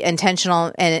kind of be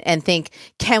intentional and think,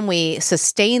 can we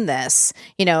sustain this,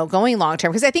 going long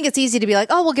term? Because I think it's easy to be like,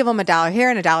 oh, we'll give them $1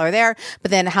 here and $1 there. But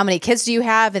then how many kids do you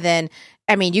have? And then,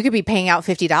 I mean, you could be paying out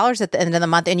 $50 at the end of the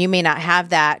month, and you may not have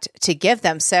that to give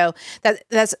them. So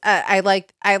that's I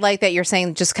like that you're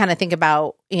saying, just kind of think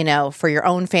about, for your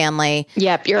own family.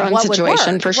 Yep, your own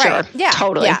situation for sure. Right. Yeah,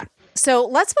 totally. Yeah. So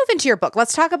let's move into your book.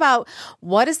 Let's talk about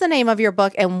what is the name of your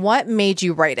book and what made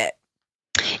you write it.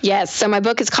 Yes. So my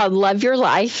book is called Love Your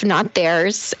Life, Not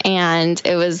Theirs. And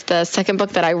it was the second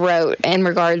book that I wrote in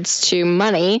regards to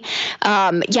money.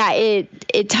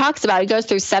 It talks about, it goes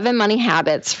through 7 money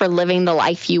habits for living the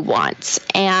life you want.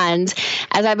 And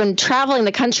as I've been traveling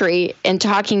the country and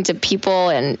talking to people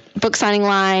and book signing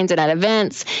lines and at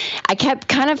events, I kept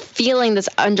kind of feeling this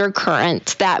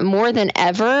undercurrent that more than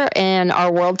ever in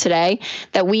our world today,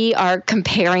 that we are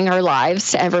comparing our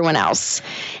lives to everyone else.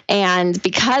 And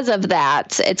because of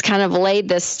that, it's kind of laid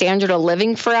this standard of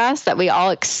living for us that we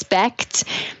all expect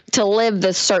to live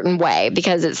this certain way,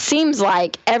 because it seems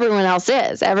like everyone else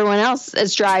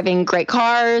is driving great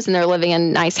cars, and they're living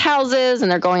in nice houses,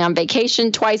 and they're going on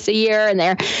vacation twice a year, and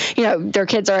their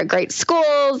kids are at great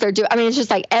schools. It's just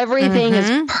like everything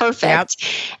is perfect.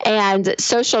 Yep. And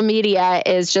social media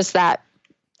is just that,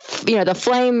 the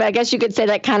flame, I guess you could say,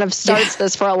 that kind of starts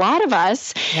this for a lot of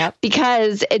us. Yep.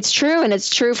 Because it's true. And it's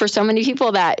true for so many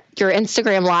people that your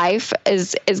Instagram life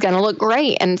is going to look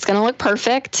great, and it's going to look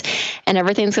perfect, and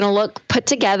everything's going to look put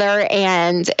together.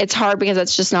 And it's hard because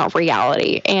it's just not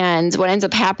reality. And what ends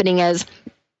up happening is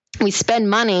we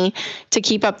spend money to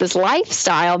keep up this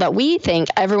lifestyle that we think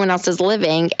everyone else is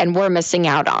living and we're missing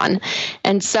out on.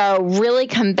 And so really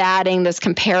combating this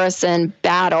comparison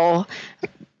battle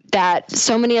that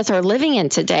so many of us are living in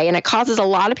today. And it causes a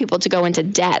lot of people to go into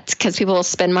debt because people will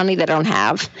spend money they don't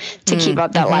have to keep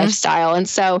up that lifestyle. And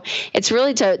so it's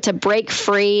really to break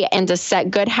free and to set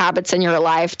good habits in your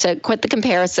life, to quit the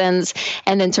comparisons,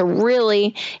 and then to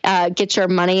really get your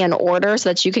money in order so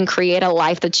that you can create a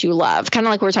life that you love. Kind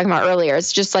of like we were talking about earlier.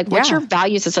 It's just like, what's your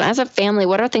value system? As a family,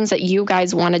 what are things that you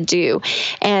guys want to do?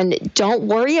 And don't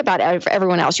worry about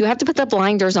everyone else. You have to put the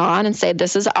blinders on and say,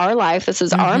 this is our life. This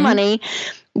is our money.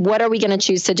 What are we going to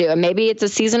choose to do? And maybe it's a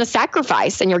season of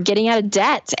sacrifice, and you're getting out of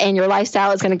debt, and your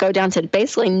lifestyle is going to go down to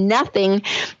basically nothing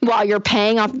while you're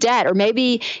paying off debt. Or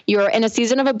maybe you're in a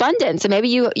season of abundance, and maybe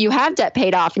you have debt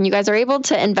paid off, and you guys are able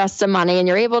to invest some money, and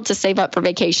you're able to save up for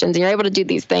vacations, and you're able to do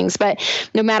these things. But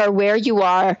no matter where you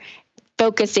are,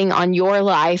 focusing on your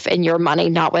life and your money,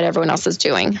 not what everyone else is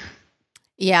doing.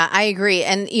 Yeah, I agree.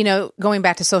 And, going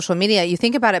back to social media, you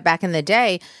think about it back in the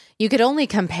day, you could only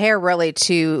compare really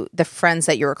to the friends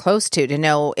that you were close to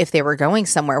know if they were going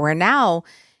somewhere, where now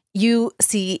you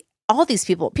see all these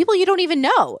people you don't even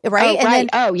know, right?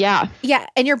 Yeah.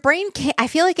 And your brain I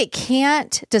feel like it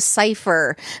can't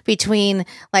decipher between,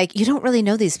 like, you don't really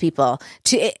know these people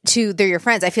to they're your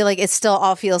friends. I feel like it still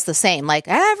all feels the same. Like,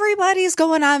 everybody's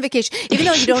going on vacation, even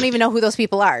though you don't even know who those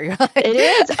people are. You're like, it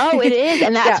is. Oh, it is.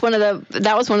 And that's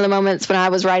that was one of the moments when I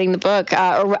was writing the book,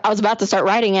 or I was about to start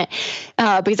writing it,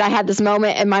 because I had this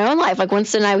moment in my own life. Like,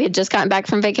 Winston and I, we had just gotten back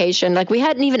from vacation. Like, we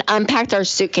hadn't even unpacked our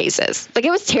suitcases. Like,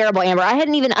 it was terrible, Amber. I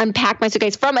hadn't even unpacked my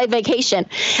suitcase from a vacation,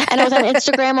 and I was on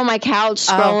Instagram on my couch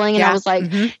scrolling, and I was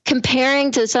like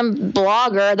comparing to some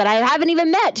blogger that I haven't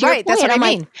even met. Right, that's what I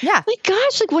mean. Like, my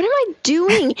gosh, like, what am I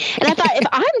doing? And I thought, if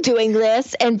I'm doing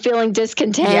this and feeling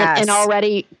discontent and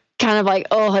already kind of like,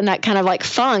 oh, and that kind of like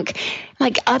funk,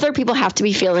 like other people have to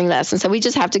be feeling this. And so we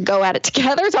just have to go at it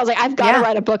together. So I was like, I've got to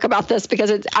write a book about this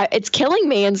because it's killing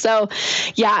me. And so,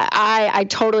 yeah, I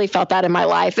totally felt that in my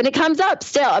life, and it comes up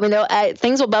still. I mean,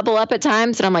 things will bubble up at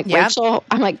times, and I'm like, Rachel,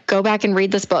 I'm like, go back and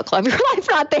read this book. Love your life,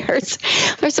 not theirs.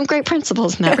 There's some great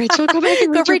principles in that, Rachel. Go back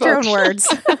and read your own words.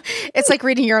 It's like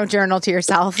reading your own journal to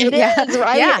yourself. It is,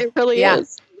 right? Yeah. It really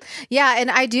is. Yeah.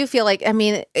 And I do feel like, I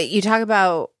mean, you talk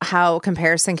about how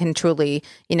comparison can truly,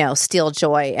 steal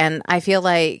joy. And I feel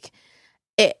like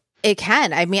it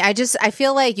can. I mean, I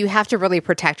feel like you have to really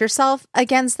protect yourself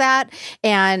against that.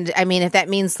 And I mean, if that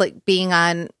means like being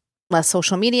on less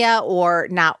social media or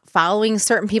not following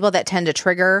certain people that tend to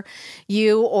trigger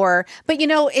you, but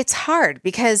it's hard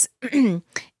because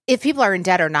if people are in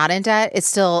debt or not in debt, it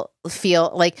still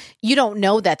feel like you don't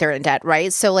know that they're in debt,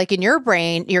 right? So like in your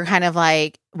brain, you're kind of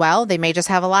like, well, they may just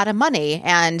have a lot of money.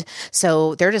 And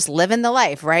so they're just living the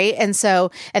life, right? And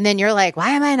then you're like,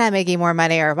 why am I not making more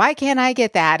money? Or why can't I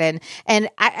get that? And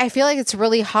I feel like it's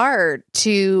really hard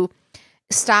to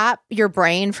stop your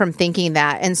brain from thinking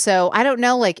that. And so I don't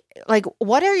know, like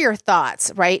what are your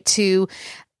thoughts, right? To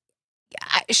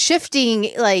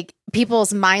shifting like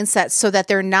people's mindsets so that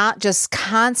they're not just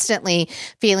constantly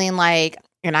feeling like,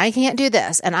 and I can't do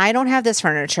this, and I don't have this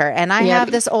furniture, and I have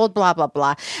this old blah, blah,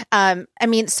 blah. I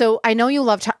mean, so I know you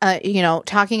love,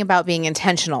 talking about being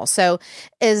intentional. So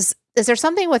is there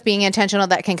something with being intentional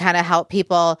that can kind of help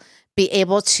people be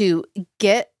able to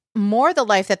get more the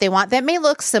life that they want that may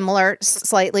look similar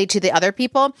slightly to the other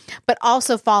people, but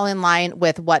also fall in line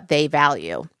with what they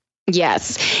value?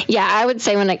 Yes. Yeah. I would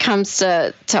say when it comes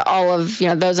to all of,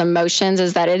 those emotions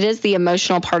is that it is the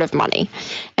emotional part of money.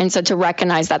 And so to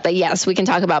recognize that yes, we can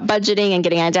talk about budgeting and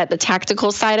getting out of debt, the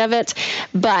tactical side of it.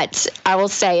 But I will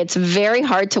say it's very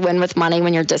hard to win with money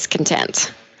when you're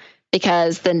discontent,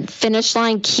 because the finish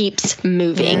line keeps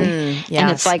moving. Yes. And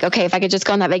it's like, okay, if I could just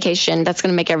go on that vacation, that's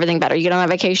going to make everything better. You get on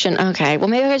that vacation. Okay, well,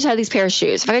 maybe I could just have these pair of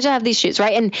shoes. If I could just have these shoes,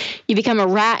 right? And you become a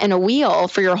rat in a wheel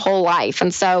for your whole life.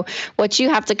 And so what you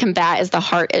have to combat is the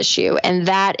heart issue. And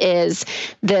that is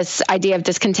this idea of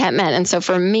discontentment. And so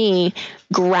for me,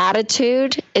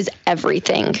 gratitude is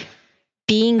everything.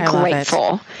 Being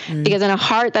grateful, because in a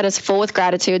heart that is full with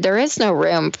gratitude, there is no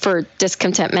room for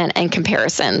discontentment and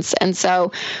comparisons. And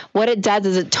so what it does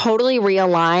is it totally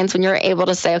realigns when you're able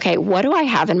to say, okay, what do I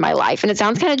have in my life? And it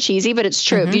sounds kind of cheesy, but it's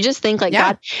true. If you just think like,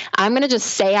 God, I'm going to just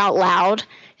say out loud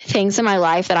things in my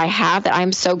life that I have that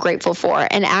I'm so grateful for.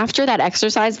 And after that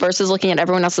exercise versus looking at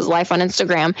everyone else's life on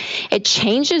Instagram, it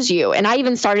changes you. And I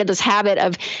even started this habit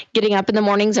of getting up in the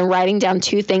mornings and writing down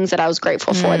 2 things that I was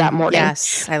grateful for that morning.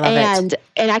 Yes, I love it.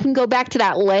 And I can go back to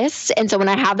that list. And so when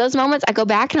I have those moments, I go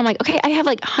back and I'm like, okay, I have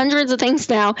like hundreds of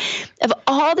things now of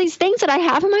all these things that I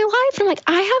have in my life. And I'm like,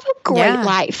 I have a great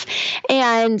life.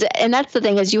 And that's the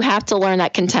thing, is you have to learn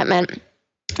that contentment,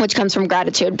 which comes from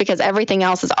gratitude, because everything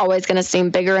else is always going to seem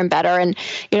bigger and better. And,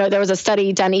 there was a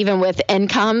study done even with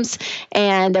incomes,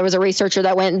 and there was a researcher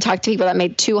that went and talked to people that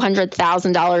made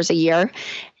 $200,000 a year.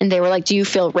 And they were like, do you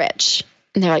feel rich?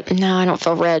 And they're like, no, I don't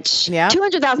feel rich. Yeah.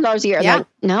 $200,000 a year. Yeah. Like,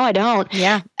 no, I don't.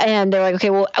 Yeah. And they're like, okay,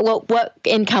 well, what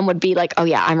income would be like, oh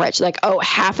yeah, I'm rich. Like, oh,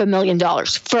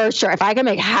 $500,000 for sure. If I could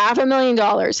make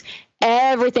 $500,000,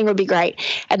 everything would be great.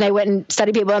 And they went and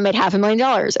studied people that made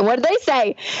 $500,000. And what did they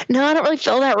say? No, I don't really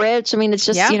feel that rich. I mean, it's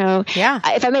just, if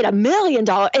I made $1 million,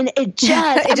 and it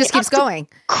just, keeps going.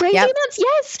 Craziness.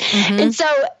 Yes. Mm-hmm. And so,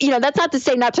 that's not to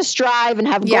say not to strive and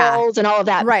have goals and all of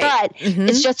that, right. But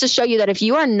it's just to show you that if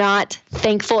you are not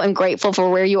thankful and grateful for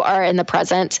where you are in the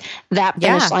present, that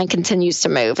finish line continues to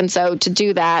move. And so to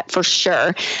do that for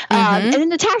sure. And then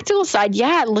the tactical side,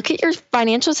 look at your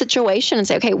financial situation and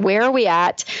say, okay, where are we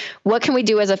at? What can we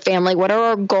do as a family? What are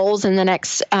our goals in the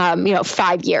next,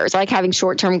 5 years? I like having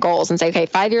short-term goals and say, okay,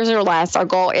 5 years or less, our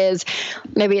goal is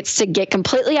maybe it's to get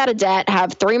completely out of debt,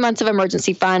 have 3 months of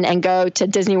emergency fund, and go to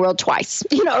Disney World twice,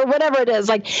 or whatever it is.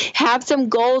 Like, have some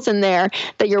goals in there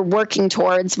that you're working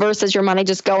towards versus your money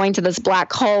just going to this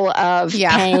black hole of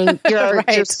paying your,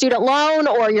 your student loan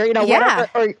or your,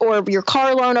 whatever, or your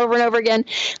car loan over and over again.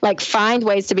 Like, find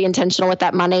ways to be intentional with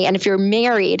that money. And if you're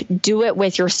married, do it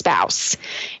with your spouse.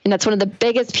 And that's one of the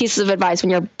biggest pieces of advice.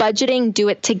 When you're budgeting, do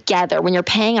it together. When you're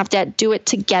paying off debt, do it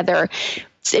together.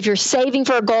 If you're saving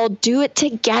for a goal, do it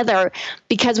together.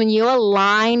 Because when you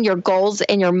align your goals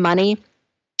and your money,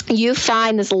 you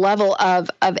find this level of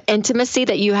intimacy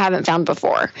that you haven't found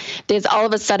before, because all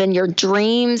of a sudden your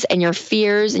dreams and your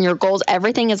fears and your goals,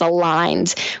 everything is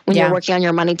aligned when you're working on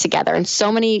your money together. And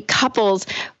so many couples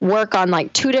work on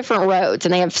like two different roads,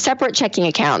 and they have separate checking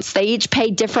accounts. They each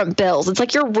pay different bills. It's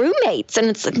like you're roommates, and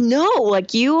it's like, no,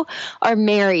 like you are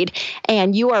married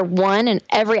and you are one in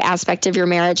every aspect of your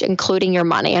marriage, including your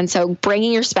money. And so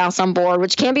bringing your spouse on board,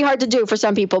 which can be hard to do for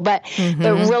some people, but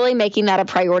really making that a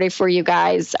priority for you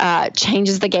guys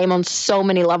changes the game on so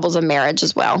many levels of marriage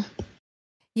as well.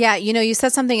 Yeah. You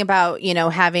said something about,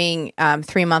 having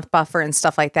 3-month buffer and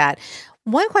stuff like that.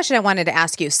 One question I wanted to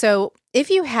ask you. So if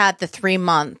you had the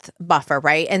 3-month buffer,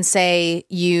 right, and say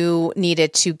you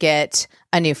needed to get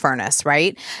a new furnace,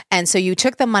 right? And so you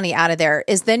took the money out of there,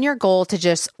 is then your goal to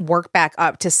just work back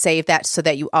up to save that so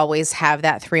that you always have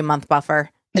that 3-month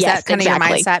buffer? Is that kind of your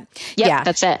mindset? Yep,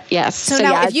 that's it. Yes. So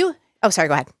now sorry,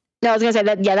 go ahead. No, I was going to say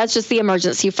that, that's just the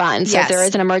emergency fund. So if there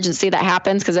is an emergency that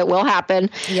happens, because it will happen,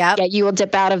 you will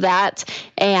dip out of that.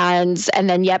 And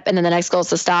then the next goal is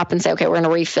to stop and say, okay, we're going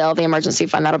to refill the emergency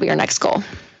fund. That'll be your next goal.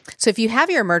 So if you have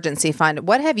your emergency fund,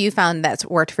 what have you found that's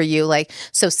worked for you? Like,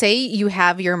 so say you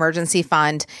have your emergency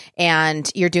fund and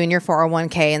you're doing your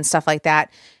 401k and stuff like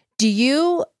that.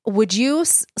 Would you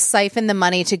siphon the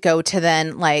money to go to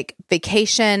then like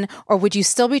vacation, or would you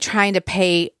still be trying to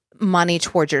pay money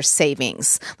towards your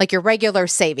savings, like your regular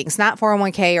savings, not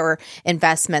 401k or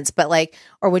investments, but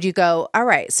or would you go, all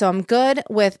right, so I'm good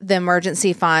with the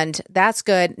emergency fund. That's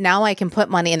good. Now I can put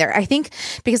money in there. I think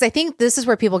this is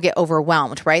where people get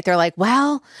overwhelmed, right? They're like,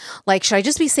 well, should I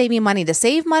just be saving money to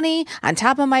save money on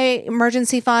top of my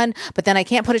emergency fund, but then I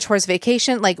can't put it towards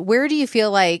vacation? Like, where do you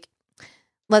feel like,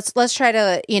 let's try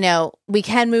to, we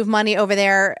can move money over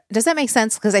there. Does that make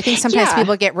sense? Because I think sometimes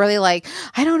people get really I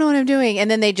don't know what I'm doing.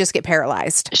 And then they just get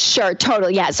paralyzed. Sure.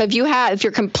 Totally. Yeah. So if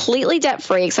you're completely debt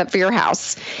free, except for your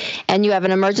house, and you have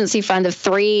an emergency fund of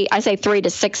 3 to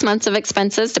 6 months of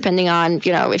expenses, depending on,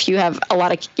 if you have a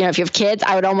lot of, if you have kids,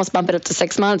 I would almost bump it up to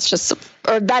 6 months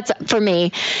or that's for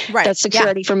me. Right. That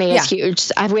security for me is huge.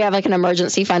 We have an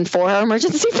emergency fund for our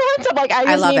emergency funds. I'm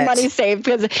I just need money saved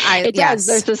because it does.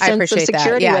 There's this sense of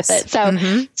security with it.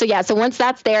 So once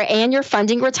that's there and you're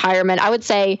funding retirement, I would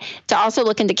say to also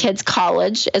look into kids'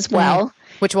 college as well.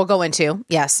 Which we'll go into.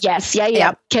 Yes. Yeah.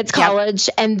 Yep. Kids' college.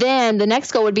 Yep. And then the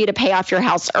next goal would be to pay off your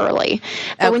house early.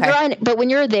 But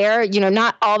when you're there,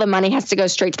 not all the money has to go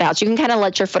straight to the house. You can kind of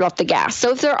let your foot off the gas.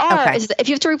 So if if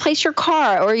you have to replace your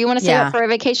car or you want to save up for a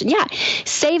vacation,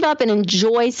 save up and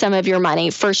enjoy some of your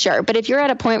money for sure. But if you're at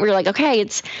a point where you're like, okay,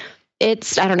 it's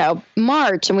I don't know,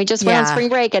 March, and we just went on spring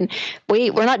break, and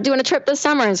we're not doing a trip this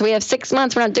summer, and so we have 6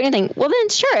 months, we're not doing anything. Well, then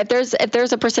sure, if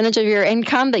there's a percentage of your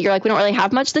income that you're we don't really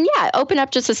have much, then open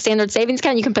up just a standard savings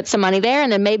account. You can put some money there,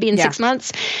 and then maybe in 6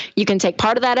 months, you can take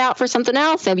part of that out for something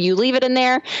else. Maybe you leave it in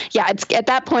there. It's at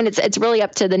that point, it's really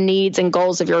up to the needs and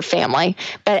goals of your family.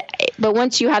 But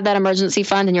once you have that emergency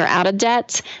fund and you're out of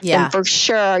debt, then for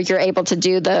sure you're able to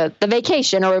do the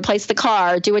vacation or replace the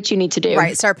car, or do what you need to do.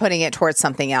 Right, start putting it towards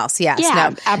something else. Yes. Yeah,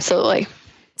 no. Absolutely.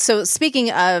 So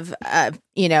speaking of,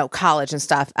 college and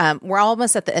stuff, we're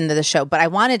almost at the end of the show, but I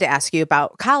wanted to ask you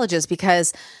about colleges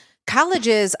because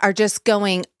colleges are just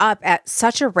going up at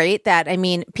such a rate that,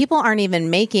 people aren't even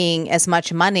making as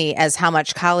much money as how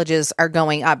much colleges are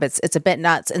going up. It's a bit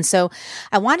nuts. And so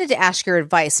I wanted to ask your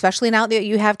advice, especially now that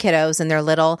you have kiddos and they're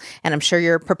little, and I'm sure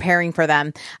you're preparing for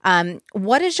them.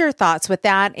 What is your thoughts with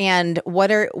that? And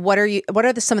what are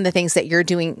some of the things that you're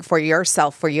doing for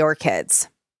yourself, for your kids?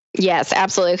 Yes,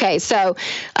 absolutely. Okay. So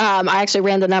I actually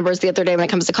ran the numbers the other day when it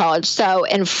comes to college. So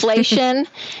inflation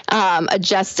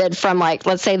adjusted from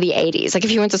let's say the 80s,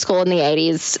 if you went to school in the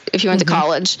 80s, if you went to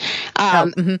college,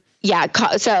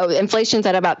 so inflation's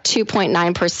at about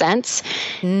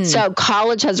 2.9%. So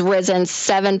college has risen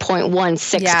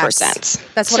 7.16%. Yes,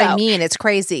 that's what I mean. It's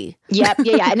crazy. Yep.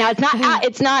 Yeah. Now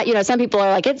it's not, some people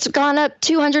are it's gone up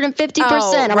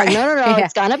 250%. I'm no,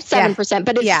 it's gone up 7%,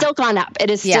 but it's still gone up. It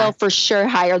is still for sure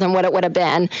higher than what it would have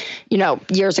been,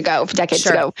 years ago, decades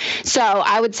ago. So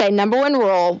I would say number one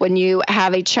rule when you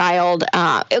have a child,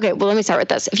 let me start with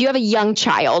this. If you have a young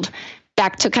child,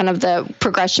 back to kind of the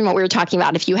progression, what we were talking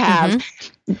about. If you have,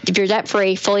 if you're debt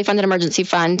free, fully funded emergency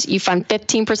fund, you fund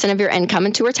 15% of your income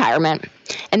into retirement.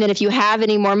 And then if you have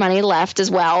any more money left as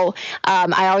well,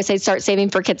 I always say start saving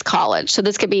for kids' college. So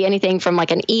this could be anything from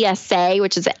an ESA,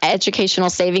 which is an educational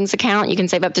savings account. You can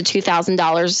save up to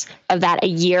 $2,000 of that a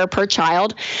year per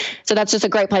child. So that's just a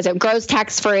great place. It grows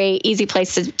tax free, easy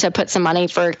place to put some money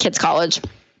for kids' college.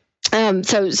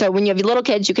 So when you have little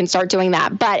kids, you can start doing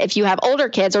that. But if you have older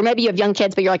kids, or maybe you have young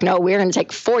kids, but you're like, no, we're going to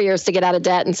take 4 years to get out of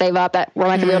debt and save up, that we're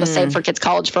not going to be able to save for kids'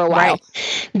 college for a while.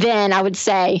 Right. Then I would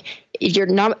say you're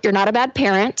not a bad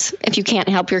parent if you can't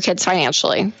help your kids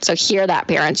financially. So hear that,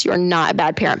 parents, you are not a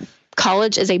bad parent.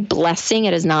 College is a blessing.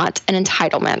 It is not an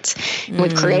entitlement.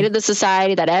 We've created the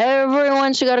society that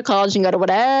everyone should go to college and go to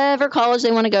whatever college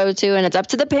they want to go to. And it's up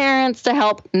to the parents to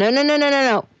help. No.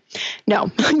 No,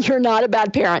 you're not a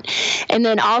bad parent. And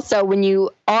then also when you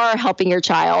are helping your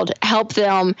child, help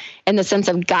them in the sense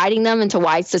of guiding them into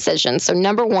wise decisions. So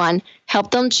number one,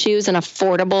 help them choose an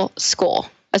affordable school,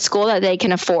 a school that they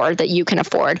can afford, that you can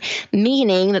afford,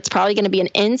 meaning that's probably going to be an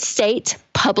in-state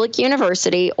public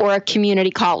university or a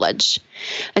community college.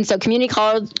 And so community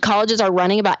colleges are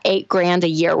running about $8,000 a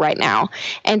year right now.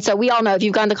 And so we all know if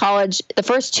you've gone to college, the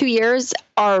first 2 years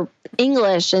are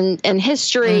English and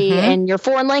history and your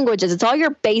foreign languages. It's all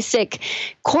your basic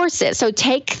courses. So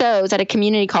take those at a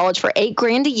community college for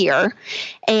 $8,000 a year.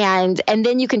 And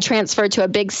then you can transfer to a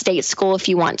big state school if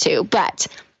you want to. But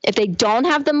if they don't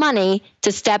have the money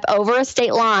to step over a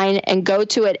state line and go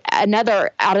to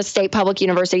another out-of-state public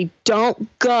university, don't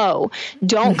go.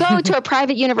 Don't go to a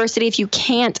private university if you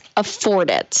can't afford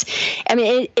it. I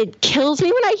mean, it kills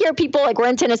me when I hear people like we're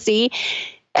in Tennessee,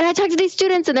 and I talk to these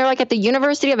students, and they're like at the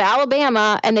University of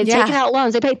Alabama, and they've taken out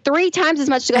loans. They pay 3 times as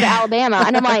much to go to Alabama.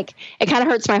 And I'm like, it kind of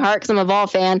hurts my heart because I'm a Vol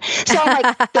fan. So I'm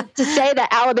like, to say that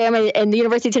Alabama and the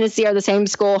University of Tennessee are the same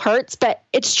school hurts, but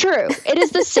it's true. It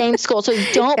is the same school. So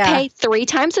don't pay 3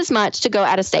 times as much to go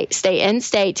out of state. Stay in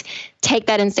state. Take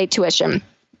that in-state tuition.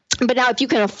 But now if you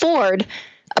can afford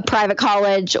a private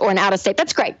college or an out-of-state,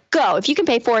 that's great. Go. If you can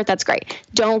pay for it, that's great.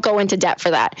 Don't go into debt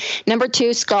for that. Number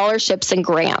 2, scholarships and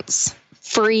grants.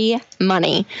 Free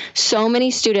money. So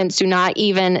many students do not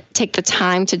even take the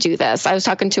time to do this. I was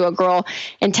talking to a girl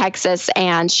in Texas,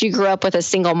 and she grew up with a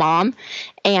single mom,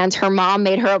 and her mom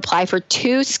made her apply for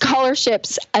 2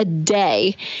 scholarships a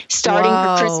day starting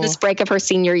for Christmas break of her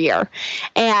senior year.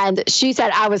 And she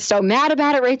said, I was so mad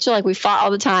about it, Rachel. Like, we fought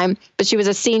all the time. But she was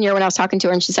a senior when I was talking to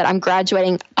her, and she said, I'm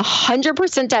graduating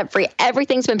 100% debt free.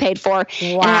 Everything's been paid for.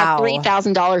 And I have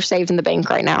 $3,000 saved in the bank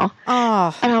right now.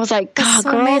 Oh, and I was like, God,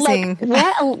 so girl, amazing. Like,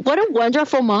 what a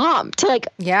wonderful mom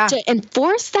to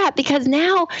enforce that, because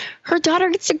now her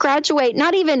daughter gets to graduate,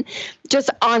 not even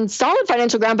just on solid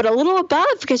financial ground, but a little above,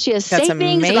 because she has savings.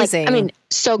 Amazing. I mean,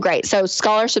 so great. So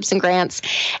scholarships and grants.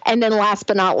 And then last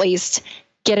but not least,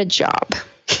 get a job.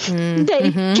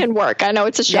 They can work. I know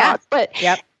it's a shock, but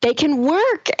they can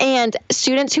work. And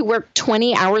students who work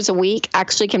 20 hours a week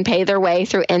actually can pay their way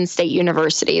through in-state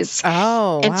universities.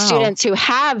 And students who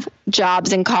have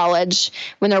jobs in college,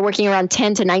 when they're working around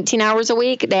 10 to 19 hours a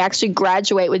week, they actually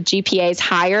graduate with GPAs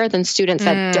higher than students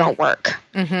that don't work.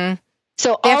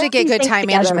 So they have to get good time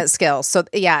management skills. So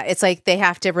it's like they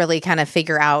have to really kind of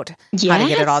figure out how to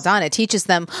get it all done. It teaches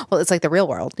them, it's like the real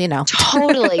world, you know?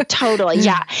 Totally.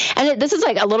 Yeah. And this is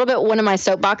like a little bit one of my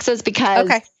soapboxes, because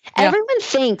everyone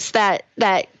thinks that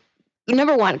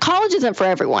number one, college isn't for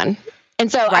everyone.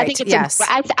 And so I think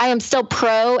I am still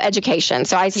pro education.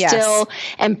 So I still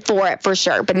am for it for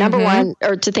sure. But number one,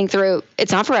 or to think through,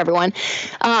 it's not for everyone.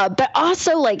 But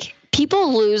also, like,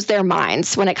 people lose their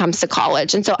minds when it comes to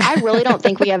college. And so I really don't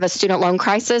think we have a student loan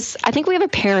crisis. I think we have a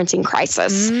parenting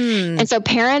crisis. And so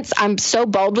parents, I'm so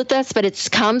bold with this, but it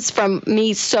comes from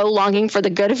me so longing for the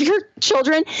good of your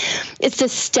children. It's to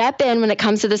step in when it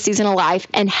comes to the season of life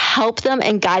and help them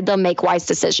and guide them make wise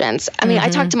decisions. I mean, I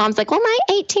talk to moms like, well, my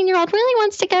 18-year-old really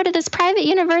wants to go to this private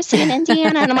university in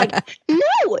Indiana. And I'm like,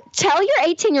 no, tell your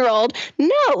 18-year-old,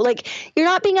 no, like, you're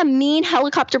not being a mean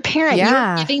helicopter parent.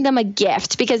 You're giving them a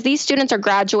gift, because these students are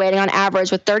graduating on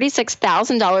average with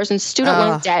 $36,000 in student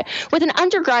loan debt with an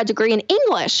undergrad degree in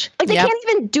English. Like, they can't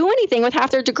even do anything with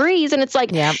half their degrees. And it's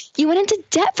like, you went into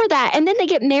debt for that. And then they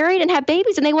get married and have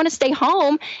babies, and they want to stay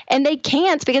home, and they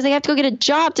can't because they have to go get a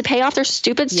job to pay off their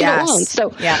stupid student loans.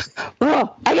 So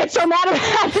I get so mad about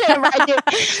it.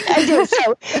 I do.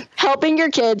 So helping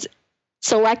your kids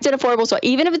select an affordable school,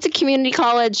 even if it's a community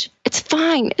college, it's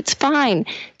fine. It's fine.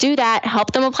 Do that.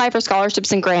 Help them apply for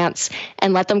scholarships and grants,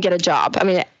 and let them get a job. I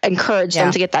mean, encourage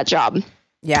them to get that job.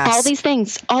 Yes. All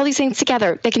these things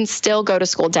together, they can still go to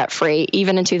school debt free,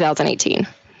 even in 2018.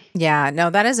 Yeah, no,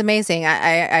 that is amazing.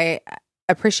 I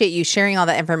appreciate you sharing all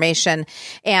that information.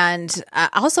 And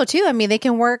also too, I mean, they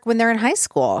can work when they're in high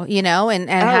school, you know, and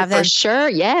have them. For sure.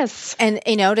 Yes. And,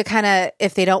 you know, to kind of,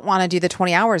 if they don't want to do the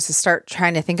 20 hours, to start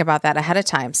trying to think about that ahead of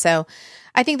time. So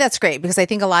I think that's great, because I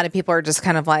think a lot of people are just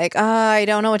kind of like, I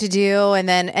don't know what to do. And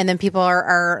then people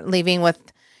are leaving with,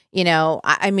 You know,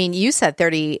 I mean, you said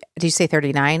 30, did you say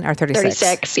 39 or 36?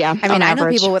 36, yeah. I mean, I know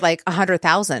people with like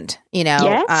 100,000, you know,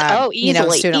 yes?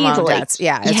 easily, student loan debts.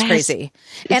 Yeah, it's crazy.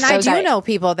 And I do know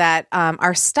people that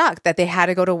are stuck, that they had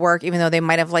to go to work, even though they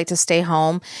might have liked to stay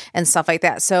home and stuff like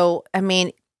that. So, I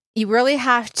mean, you really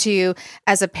have to,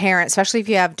 as a parent, especially if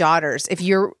you have daughters, if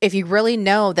you really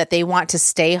know that they want to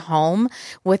stay home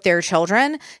with their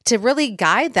children, to really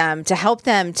guide them, to help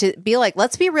them, to be like,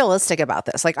 let's be realistic about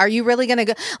this. Like, are you really going to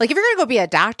go, like, if you're going to go be a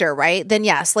doctor, right? Then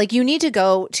yes, like you need to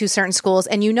go to certain schools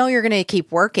and you know you're going to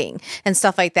keep working and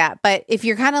stuff like that. But if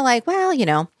you're kind of like, well, you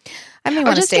know, I may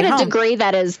want to stay home. Or just get a degree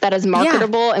that is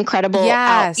marketable and credible,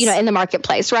 you know, in the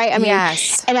marketplace, right? I mean,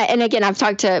 and again, I've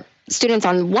talked to students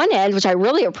on one end, which I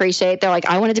really appreciate. They're like,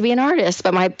 I wanted to be an artist,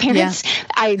 but my parents,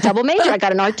 I double major. I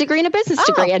got an art degree and a business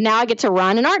degree, and now I get to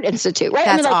run an art institute, right?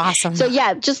 That's awesome. So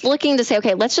yeah, just looking to say,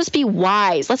 okay, let's just be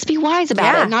wise. Let's be wise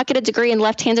about it, not get a degree in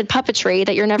left-handed puppetry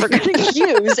that you're never going to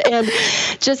use. And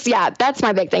just, that's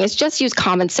my big thing. It's just use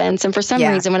common sense. And for some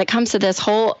reason, when it comes to this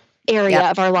whole area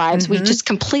of our lives, we just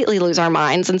completely lose our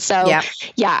minds. And so,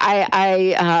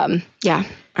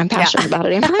 I'm passionate about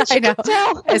it. I know.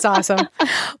 It's awesome.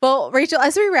 Well, Rachel,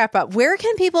 as we wrap up, where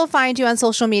can people find you on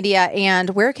social media and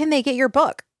where can they get your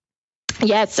book?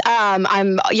 Yes. I'm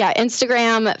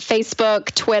Instagram,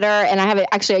 Facebook, Twitter, and I have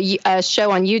actually a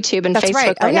show on YouTube and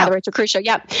Facebook right now, the Rachel Cruz Show.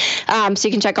 Yep. So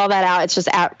you can check all that out. It's just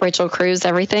at Rachel Cruz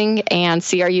everything and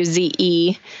CRUZE.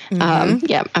 I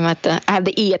have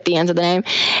the E at the end of the name.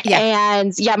 Yeah.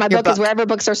 And my book is wherever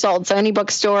books are sold. So any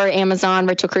bookstore, Amazon,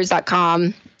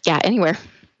 RachelCruz.com. Yeah, anywhere.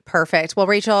 Perfect. Well,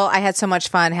 Rachel, I had so much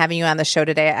fun having you on the show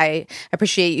today. I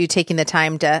appreciate you taking the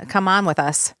time to come on with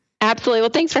us. Absolutely. Well,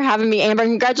 thanks for having me, Amber.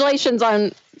 Congratulations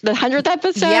on the 100th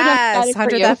episode. Yes,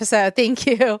 100th episode. Thank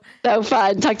you. So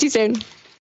fun. Talk to you soon.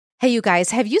 Hey, you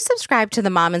guys, have you subscribed to the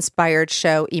Mom Inspired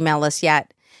Show email list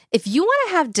yet? If you want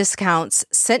to have discounts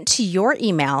sent to your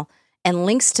email and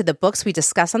links to the books we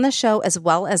discuss on the show, as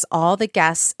well as all the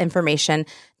guests' information,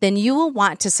 then you will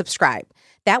want to subscribe.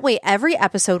 That way, every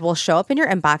episode will show up in your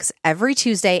inbox every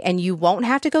Tuesday, and you won't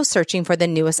have to go searching for the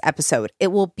newest episode.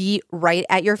 It will be right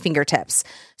at your fingertips.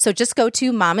 So just go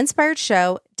to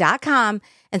mominspiredshow.com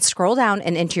and scroll down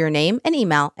and enter your name and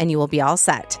email, and you will be all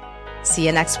set. See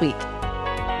you next week.